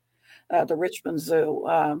here, the Richmond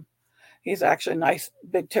Zoo. He's actually a nice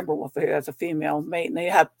big timber wolf. He has a female mate, and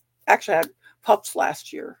they actually had pups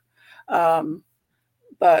last year.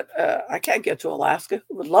 But I can't get to Alaska.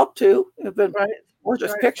 Would love to. It's been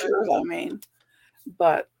gorgeous pictures. I mean.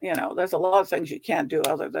 But, there's a lot of things you can't do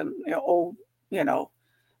other than, old,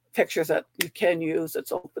 pictures that you can use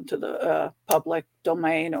that's open to the public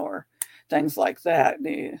domain or things like that.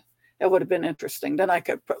 it would have been interesting. Then I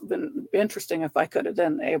could been interesting if I could have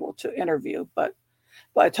been able to interview. But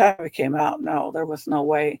by the time it came out, no, there was no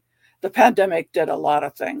way. The pandemic did a lot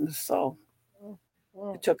of things, so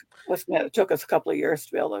it took us a couple of years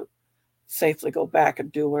to be able to safely go back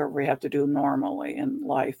and do whatever we have to do normally in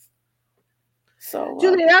life. So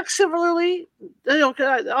do they act similarly? You know,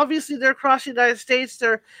 obviously they're across the United States.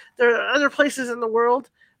 There are other places in the world.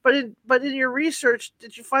 But in your research,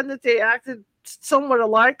 did you find that they acted somewhat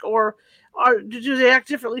alike, or do they act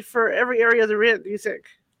differently for every area they're in? Do you think?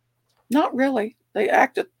 not really. They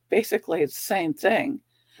acted basically the same thing.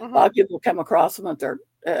 A lot Mm-hmm. of people come across them if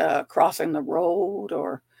they're crossing the road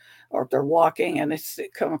or if they're walking and they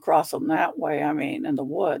come across them that way. I mean, in the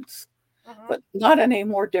woods, Mm-hmm. but not any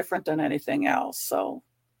more different than anything else. So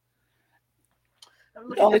I'm the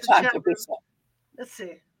looking only at the time chat could be room. Let's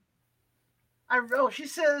see. She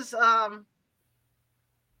says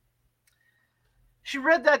she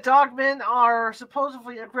read that dogmen are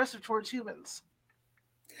supposedly aggressive towards humans.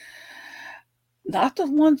 not the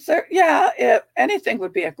ones there. Yeah, if anything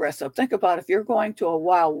would be aggressive. Think about if you're going to a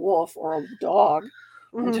wild wolf or a dog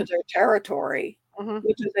into Mm-hmm. their territory, Mm-hmm.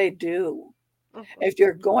 what do? Mm-hmm. If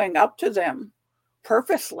you're going up to them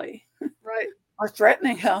purposely Right. or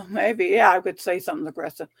threatening them, maybe, yeah, I would say something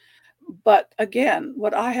aggressive. But again,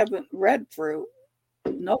 what I haven't read through,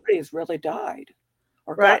 nobody's really died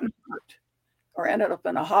or Right. gotten hurt or ended up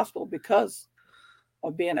in a hospital because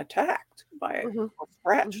of being attacked by it Mm-hmm. or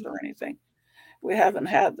scratched Mm-hmm. or anything. We haven't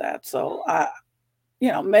had that. So,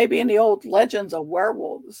 maybe in the old legends of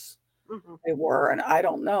werewolves, Mm-hmm. they were, and I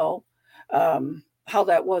don't know how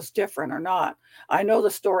that was different or not. I know the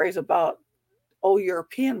stories about old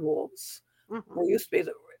European wolves. Mm-hmm. There used to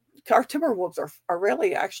be our timber wolves are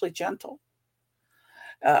really actually gentle.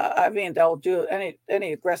 I mean, they'll do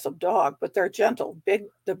any aggressive dog, but they're gentle.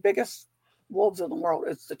 The biggest wolves in the world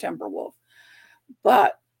is the timber wolf.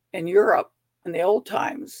 But in Europe, in the old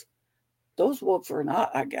times, those wolves were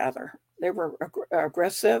not. I gather they were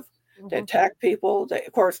aggressive. They Mm-hmm. attacked people. They,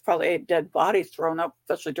 of course, probably ate dead bodies thrown up,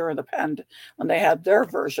 especially during when they had their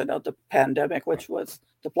version of the pandemic, which was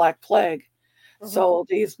the Black Plague. Mm-hmm. So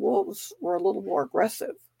these wolves were a little more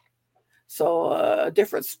aggressive. So a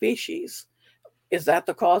different species. Is that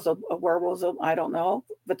the cause of werewolves? I don't know.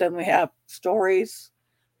 But then we have stories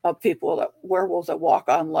of werewolves that walk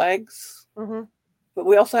on legs. Mm-hmm. But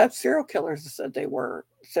we also have serial killers that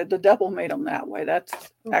said the devil made them that way. That's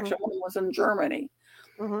Mm-hmm. actually one was in Germany.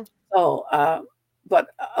 Mm-hmm. So, but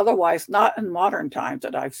otherwise, not in modern times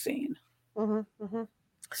that I've seen. Mm-hmm. Mm-hmm.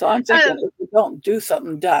 So I'm thinking if you don't do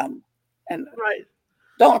something dumb and Right.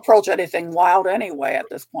 don't approach anything wild anyway at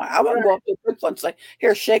this point. I wouldn't Right. go up to a Bigfoot and say,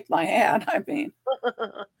 "Here, shake my hand." I mean,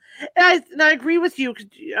 And I agree with you.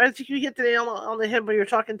 I think you hit the nail on the head when you're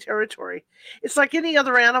talking territory. It's like any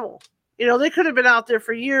other animal. You know, they could have been out there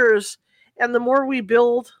for years, and the more we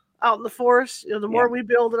build out in the forest, the yeah, more we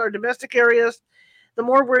build in our domestic areas, the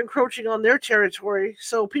more we're encroaching on their territory.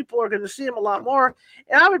 So people are going to see them a lot more.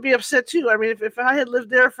 And I would be upset too. I mean, if I had lived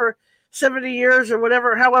there for 70 years or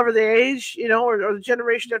whatever, however they age, or the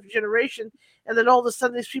generation after generation, and then all of a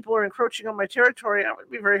sudden these people are encroaching on my territory, I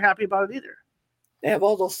wouldn't be very happy about it either. they have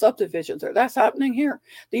all those subdivisions there. That's happening here.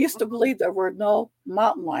 They used to believe there were no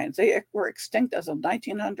mountain lions. They were extinct as of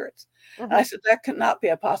 1900s. And I Mm-hmm. said, that could not be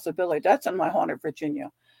a possibility. That's in my haunted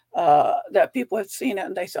Virginia. That people have seen it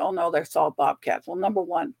and they say, oh no, they saw bobcats. Well, number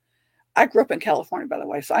one, I grew up in California, by the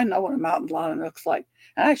way, so I know what a mountain lion looks like.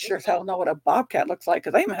 And I sure as hell know what a bobcat looks like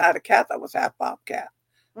because I even had a cat that was half bobcat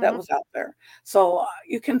that Mm-hmm. was out there. So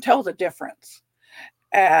you can tell the difference.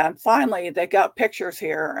 And finally, they got pictures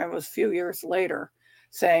here, and it was a few years later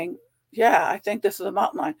saying, yeah, I think this is a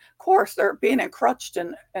mountain lion. Of course, they're being encroached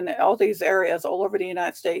in all these areas all over the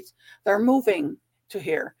United States. They're moving to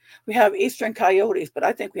here. We have eastern coyotes, but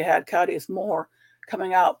I think we had coyotes more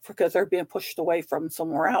coming out because they're being pushed away from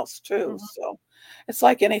somewhere else too. Mm-hmm. So it's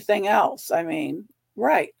like anything else. I mean,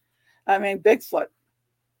 right. I mean, Bigfoot.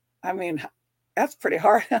 I mean, that's pretty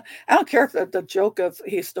hard. I don't care if the joke of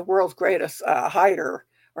he's the world's greatest hider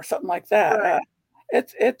or something like that. Right.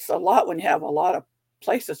 It's a lot when you have a lot of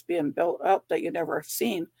places being built up that you never have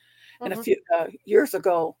seen. And a Mm-hmm. few years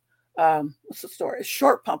ago, what's the story? A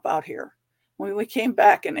short pump out here. When we came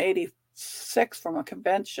back in '86 from a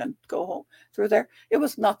convention, go home through there, it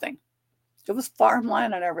was nothing. It was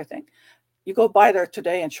farmland and everything. You go by there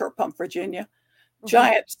today in Short Pump, Virginia, Mm-hmm.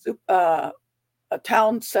 giant a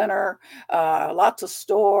town center, lots of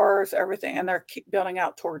stores, everything, and they're keep building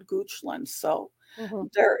out toward Goochland. So Mm-hmm.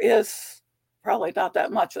 there is probably not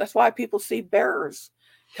that much. That's why people see bears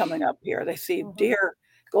coming up here. They see Mm-hmm. deer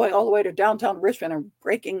going all the way to downtown Richmond and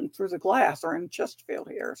breaking through the glass, or in Chesterfield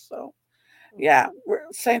here. So, yeah,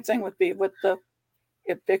 same thing would be with the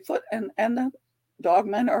if Bigfoot and the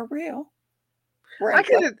Dogmen are real. I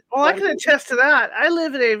can attest to that. I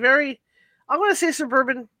live in a very, I'm going to say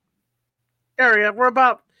suburban area. We're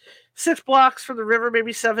about 6 blocks from the river,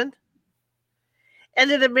 maybe 7.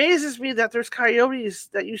 And it amazes me that there's coyotes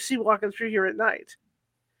that you see walking through here at night.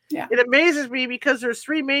 Yeah. It amazes me because there's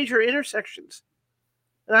 3 major intersections.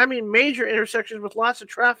 And I mean major intersections with lots of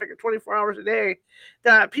traffic at 24 hours a day,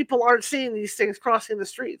 that people aren't seeing these things crossing the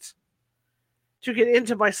streets to get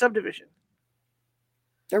into my subdivision.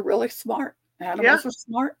 They're really smart. Animals are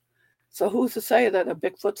smart. So who's to say that a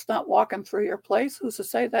Bigfoot's not walking through your place? Who's to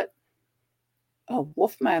say that a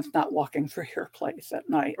Wolfman's not walking through your place at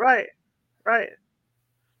night? Right.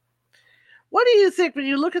 What do you think when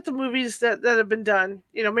you look at the movies that have been done,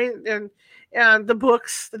 and the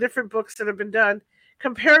books, the different books that have been done,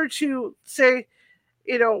 compared to, say,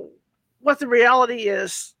 what the reality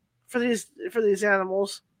is for these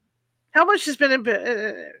animals? How much has been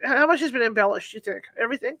embellished? You think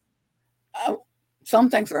everything? Some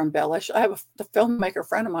things are embellished. I have the filmmaker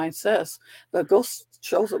friend of mine says the ghost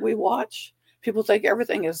shows that we watch, people think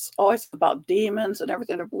everything is always about demons and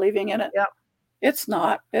everything. They're believing in it. Yeah. It's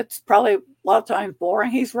not. It's probably a lot of times boring.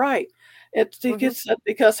 He's right. It's because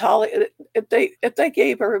if they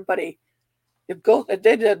gave everybody, if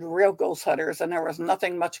they did real ghost hunters and there was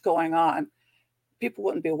nothing much going on, people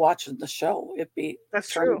wouldn't be watching the show. It'd be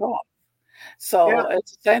turned off. So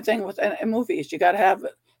it's the same thing with movies. You got to have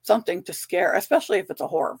something to scare, especially if it's a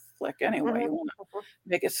horror flick. Anyway, you want to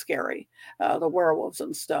make it scary. The werewolves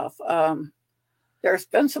and stuff. There's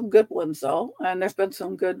been some good ones though, and there's been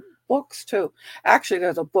some good books too. Actually,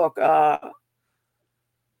 there's a book,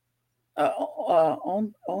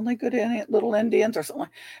 Only Good Little Indians or something.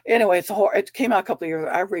 Anyway, it came out a couple of years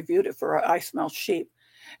ago. I reviewed it for I Smell Sheep,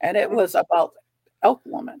 and it was about Elk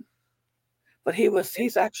Woman. But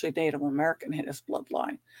he's actually Native American in his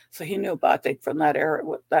bloodline, so he knew about from that era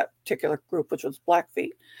with that particular group, which was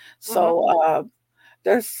Blackfeet. So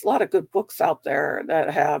there's a lot of good books out there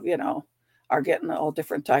that have are getting all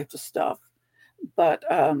different types of stuff. But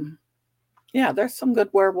there's some good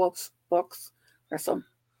werewolves books. There's some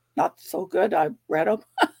not so good. I read them.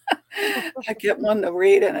 I get one to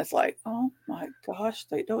read, and it's like, oh my gosh,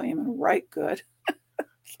 they don't even write good.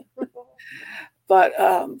 But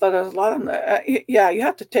there's a lot of them. You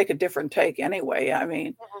have to take a different take anyway. I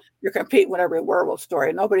mean, you're competing with every werewolf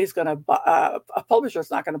story. Nobody's going to buy. A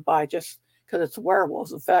publisher's not going to buy just because it's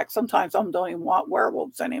werewolves. In fact, sometimes some don't even want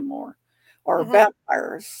werewolves anymore, or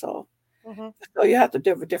vampires. So you have to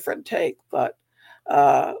do a different take. But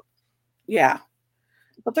but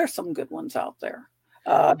there's some good ones out there.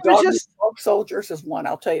 Dog Soldiers is one.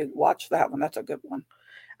 I'll tell you, watch that one. That's a good one.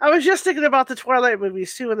 I was just thinking about the Twilight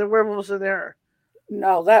movies too, and the werewolves in there.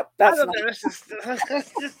 No, that's not. I'm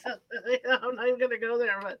not even going to go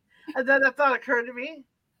there, but then that thought occurred to me.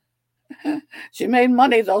 She made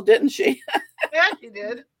money though, didn't she? Yeah, she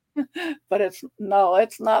did. But it's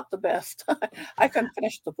not the best. I couldn't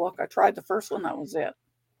finish the book. I tried the first one. That was it.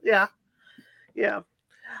 Yeah.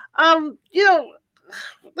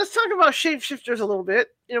 Let's talk about shapeshifters a little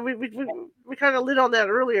bit. We kind of lit on that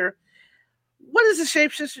earlier. What is a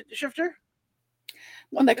shapeshifter?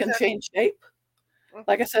 When they can change shape.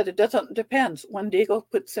 Like I said, it depends. When Wendigo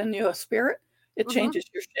puts in you a spirit, it changes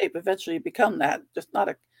your shape. Eventually you become that. Just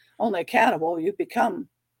not only a cannibal, you become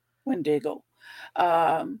Wendigo.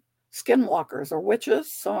 Skinwalkers or witches,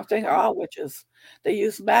 some of them are all witches. They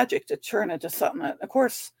use magic to turn into something. Of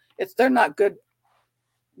course, they're not good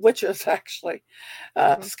witches, actually.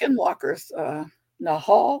 Skinwalkers,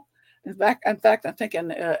 Nahal. In fact, I'm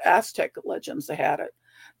thinking Aztec legends, they had it.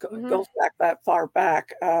 Goes back that far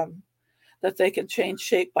back. That they can change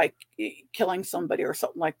shape by killing somebody or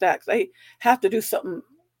something like that. They have to do something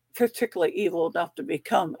particularly evil enough to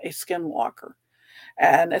become a skinwalker.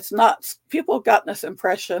 And it's not, people have gotten this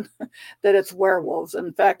impression that it's werewolves.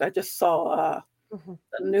 In fact, I just saw the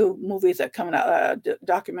new movies that coming out,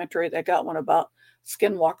 documentary, they got one about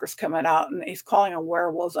skinwalkers coming out, and he's calling them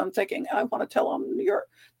werewolves. I'm thinking, I want to tell them,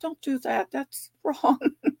 don't do that. That's wrong.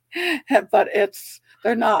 But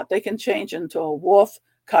they're not. They can change into a wolf,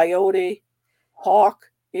 coyote, hawk,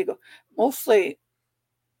 eagle, mostly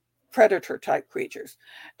predator type creatures.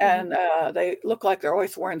 And they look like they're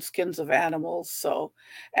always wearing skins of animals. So,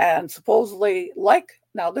 and supposedly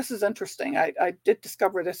now this is interesting. I did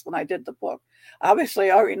discover this when I did the book. Obviously,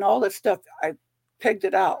 I already know all this stuff. I pegged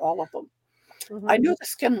it out, all of them. I knew the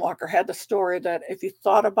skinwalker had the story that if you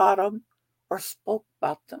thought about them or spoke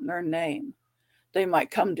about them, their name, they might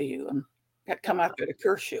come to you. And that come after to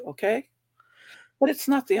curse you, okay? But it's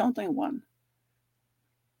not the only one.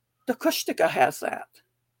 The Kushtaka has that.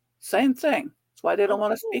 Same thing. That's why they don't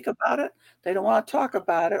want to speak about it. They don't want to talk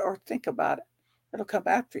about it or think about it. It'll come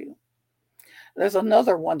after you. There's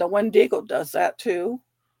another one. The Wendigo does that too.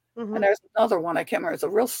 And there's another one. I can't remember. It's a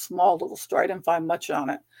real small little story. I didn't find much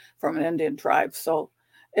on it from an Indian tribe. So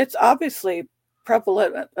it's obviously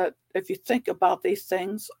prevalent that if you think about these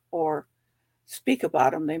things or speak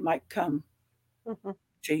about them, they might come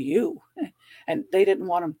to you. And they didn't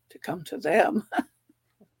want them to come to them.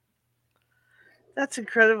 That's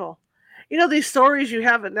incredible. You know, these stories you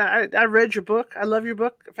have. I read your book. I love your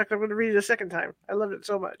book. In fact, I'm going to read it a second time. I loved it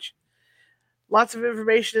so much. Lots of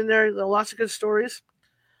information in there. Lots of good stories.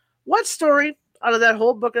 What story out of that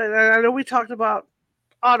whole book? And I know we talked about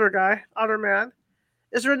Otter Man.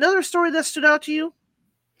 Is there another story that stood out to you?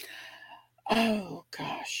 Oh,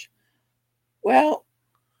 gosh. Well,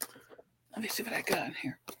 let me see what I got in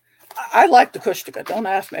here. I like the Kushtaka. Don't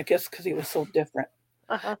ask me. I guess because he was so different.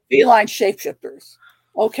 Feline shapeshifters.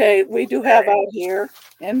 Okay, we do have out here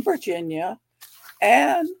in Virginia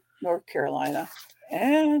and North Carolina.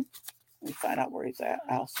 And let me find out where he's at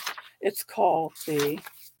else. It's called the...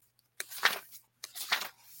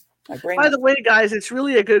 By the way, guys, it's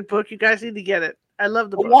really a good book. You guys need to get it. I love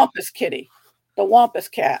the book. Wampus Kitty. The Wampus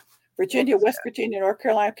Cat. Virginia, West Virginia, North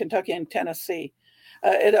Carolina, Kentucky, and Tennessee.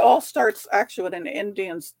 It all starts actually with an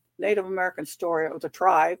Indian's Native American story of the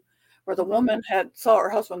tribe where the woman saw her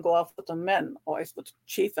husband go off with the men, always with the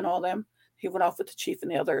chief and all them. He went off with the chief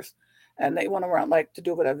and the others. And they went around like to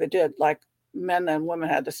do whatever they did. Like men and women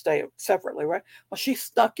had to stay separately, right? Well, she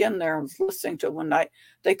stuck in there and was listening to it one night.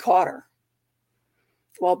 They caught her.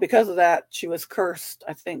 Well, because of that, she was cursed.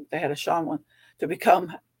 I think they had a shaman to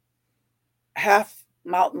become half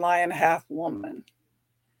mountain lion, half woman.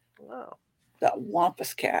 Wow. The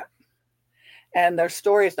Wampus Cat. And there's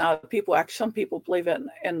stories now that some people believe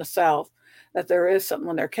in the South that there is something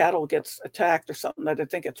when their cattle gets attacked or something that they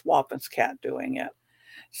think it's Wampus Cat doing it.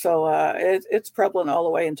 So it's prevalent all the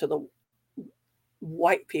way into the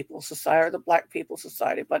white people society or the black people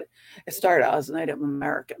society, but it started out as Native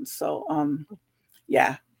Americans. So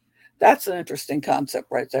yeah, that's an interesting concept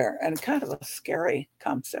right there, and kind of a scary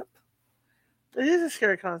concept. It is a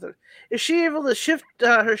scary concept. Is she able to shift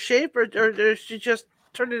her shape, or does she just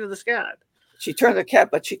turn into the cat? She turned the cat,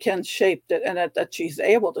 but she can shape it, and that she's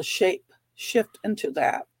able to shift into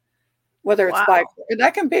that. Whether it's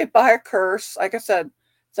that can be by a curse. Like I said,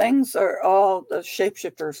 things are all, the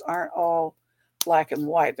shapeshifters aren't all black and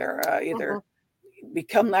white. They're either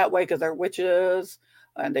become that way because they're witches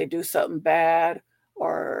and they do something bad,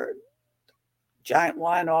 or giant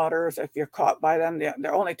lion otters. If you're caught by them, they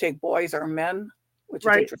only take boys or men, which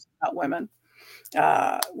is interesting, not women.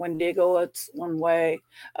 Wendigo, it's one way.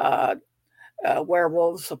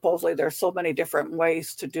 Werewolves, supposedly there's so many different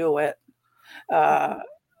ways to do it.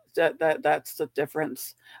 That's the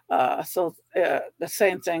difference. So the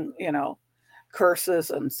same thing, curses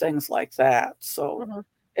and things like that. So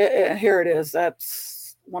here it is.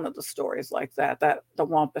 That's one of the stories like that the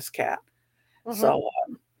Wampus Cat. So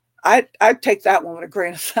I'd take that one with a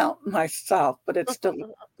grain of salt myself, but it's still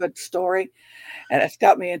a good story, and it's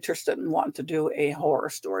got me interested in wanting to do a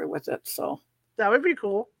horror story with it. So that would be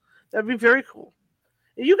cool. That'd be very cool.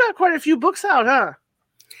 You got quite a few books out, huh?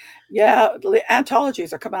 Yeah, the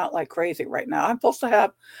anthologies are coming out like crazy right now. I'm supposed to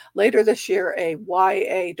have later this year a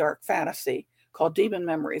YA dark fantasy called Demon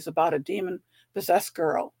Memories about a demon-possessed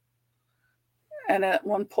girl. And at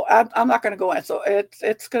one point, I'm not going to go in. So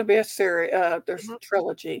it's going to be a series. There's a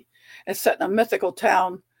trilogy. It's set in a mythical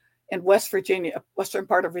town in West Virginia, western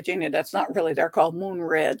part of Virginia. That's not really there, called Moon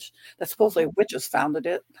Ridge. That supposedly witches founded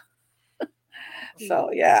it.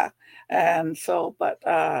 So yeah, and so, but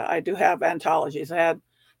I do have anthologies. I had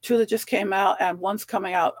 2 that just came out, and one's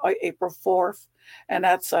coming out April 4th, and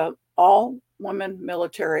that's all women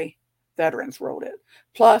military veterans wrote it.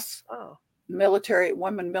 Plus,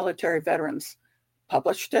 women military veterans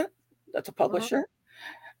published it. That's a publisher.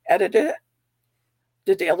 Edited it.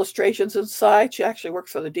 Did the illustrations inside. She actually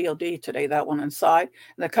works for the DoD today, that one inside.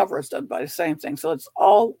 And the cover is done by the same thing. So it's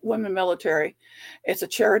all women military. It's a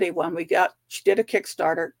charity one. She did a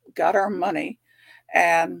Kickstarter, got our money.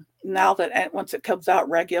 And now that once it comes out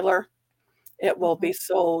regular, it will be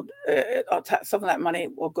sold. Some of that money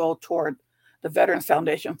will go toward the Veterans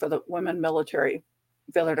Foundation for the women military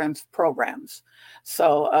veterans programs.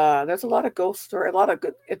 So there's a lot of ghost story, a lot of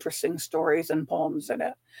good, interesting stories and poems in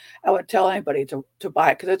it. I would tell anybody to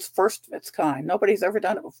buy it because it's first of its kind. Nobody's ever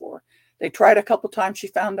done it before. They tried a couple times. She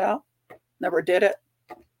found out, never did it.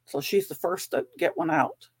 So she's the first to get one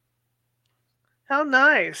out. How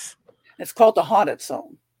nice. It's called The Haunted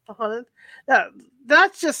Zone. The Haunted.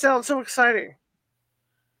 That just sounds so exciting.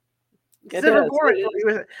 It's never boring for me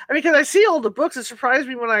with it. I mean, because I see all the books. It surprised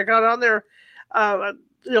me when I got on there.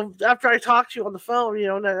 After I talked to you on the phone,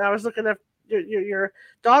 and I was looking at your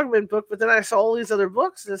Dogmen book, but then I saw all these other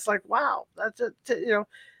books, and it's like, wow, that's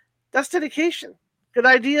dedication. Good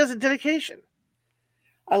ideas and dedication.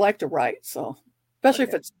 I like to write, so especially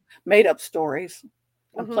if it's made up stories.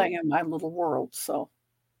 I'm playing in my little world. So,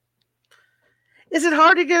 is it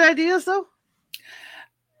hard to get ideas though?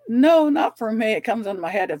 No, not for me. It comes in my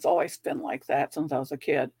head. It's always been like that since I was a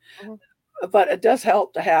kid. But it does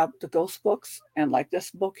help to have the ghost books and like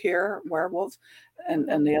this book here, Werewolves,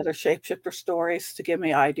 and the other shapeshifter stories to give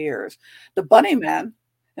me ideas. The Bunny Man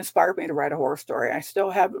inspired me to write a horror story. I still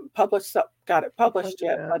haven't got it published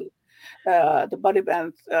yet, but the Bunny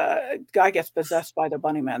Man guy gets possessed by the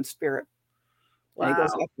Bunny Man spirit. Wow. And he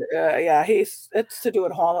goes after, it's to do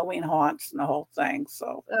with Halloween haunts and the whole thing.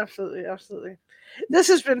 So absolutely. This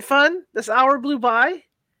has been fun. This hour blew by.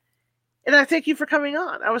 And I thank you for coming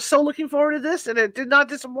on. I was so looking forward to this, and it did not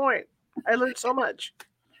disappoint. I learned so much.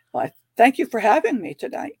 Well, thank you for having me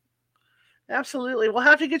tonight. Absolutely. We'll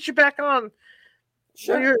have to get you back on.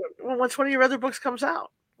 Sure. Once one of your other books comes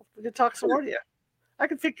out. We can talk some more to you. I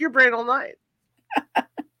can pick your brain all night.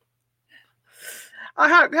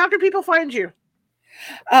 How can people find you?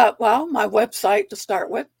 Well, my website to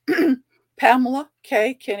start with, Pamela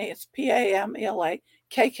K. Kinney. It's PAMELA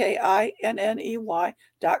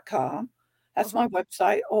KKINNEY.com. That's my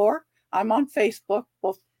website. Or I'm on Facebook,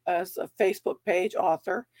 both as a Facebook page,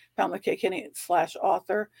 author, Pamela K. Kinney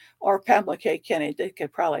 /author, or Pamela K. Kinney. They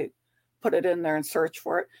could probably put it in there and search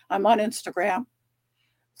for it. I'm on Instagram.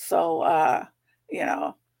 So,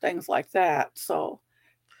 things like that. So,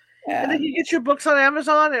 and then you get your books on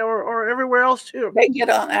Amazon or everywhere else too. They can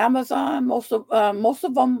get on Amazon. Most of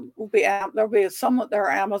them will be. There'll be some that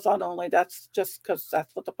are Amazon only. That's just because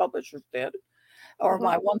that's what the publishers did. Or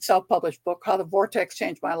my one self-published book, How the Vortex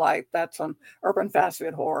Changed My Life. That's on Urban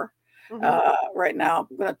Fast-Food Horror. Right now,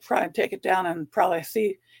 I'm going to try and take it down and probably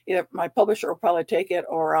see either my publisher will probably take it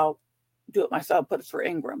or I'll do it myself. Put it for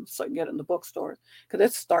Ingram so I can get it in the bookstores because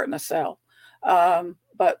it's starting to sell.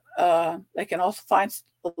 But they can also find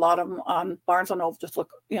a lot of them on Barnes & Noble. Just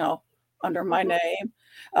look, under my name,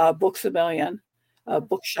 Books a Million,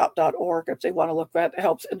 bookshop.org if they want to look at it. It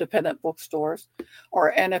helps independent bookstores.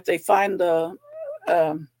 And if they find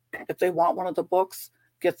if they want one of the books,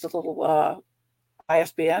 gets a little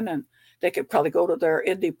ISBN, and they could probably go to their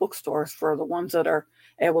indie bookstores for the ones that are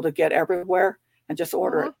able to get everywhere and just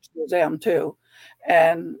order it through them too.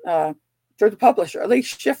 And through the publisher, at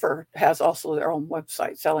least Schiffer has also their own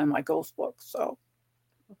website selling my ghost books. So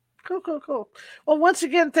cool. Well, once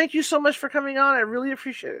again, thank you so much for coming on. I really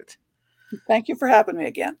appreciate it. Thank you for having me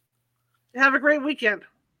again. Have a great weekend.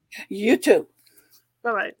 You too.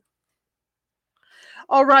 Bye-bye.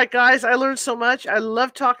 All right, guys, I learned so much. I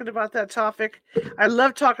love talking about that topic. I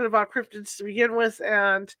love talking about cryptids to begin with,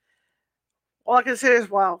 and all I can say is,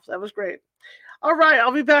 wow, that was great. All right,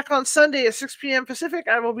 I'll be back on Sunday at 6 p.m. Pacific.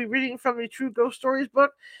 I will be reading from the True Ghost Stories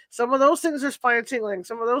book. Some of those things are spine-tingling.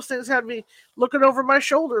 Some of those things had me looking over my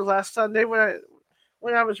shoulder last Sunday when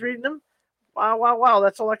I was reading them. Wow,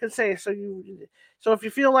 that's all I can say. So if you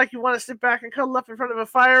feel like you want to sit back and cuddle up in front of a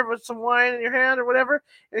fire with some wine in your hand or whatever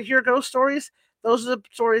and hear ghost stories, those are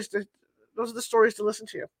the stories to listen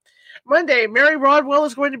to. Monday, Mary Rodwell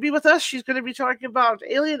is going to be with us. She's going to be talking about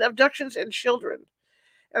alien abductions and children.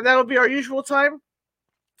 And that'll be our usual time,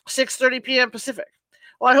 6:30 p.m. Pacific.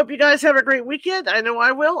 Well, I hope you guys have a great weekend. I know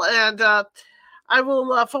I will. And I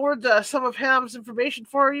will forward some of Ham's information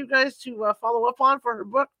for you guys to follow up on for her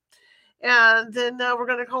book. And then we're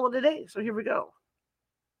going to call it a day. So here we go.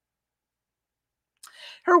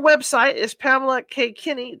 Her website is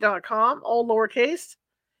PamelaKKinney.com, all lowercase.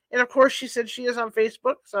 And of course, she said she is on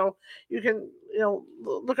Facebook, so you can,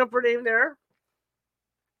 look up her name there.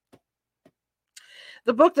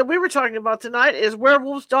 The book that we were talking about tonight is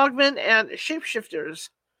Werewolves, Dogmen, and Shapeshifters,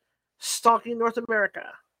 Stalking North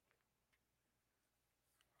America.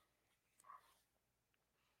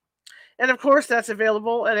 And of course, that's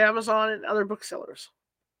available at Amazon and other booksellers.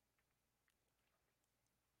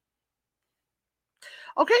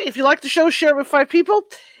 Okay, if you like the show, share it with 5 people.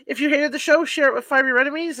 If you hated the show, share it with 5 of your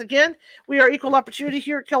enemies. Again, we are Equal Opportunity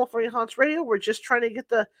here at California Haunts Radio. We're just trying to get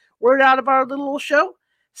the word out about our little old show.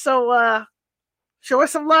 So show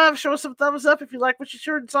us some love. Show us some thumbs up if you like what you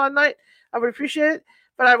heard and saw tonight. I would appreciate it.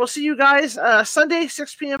 But I will see you guys Sunday,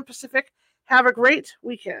 6 p.m. Pacific. Have a great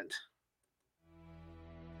weekend.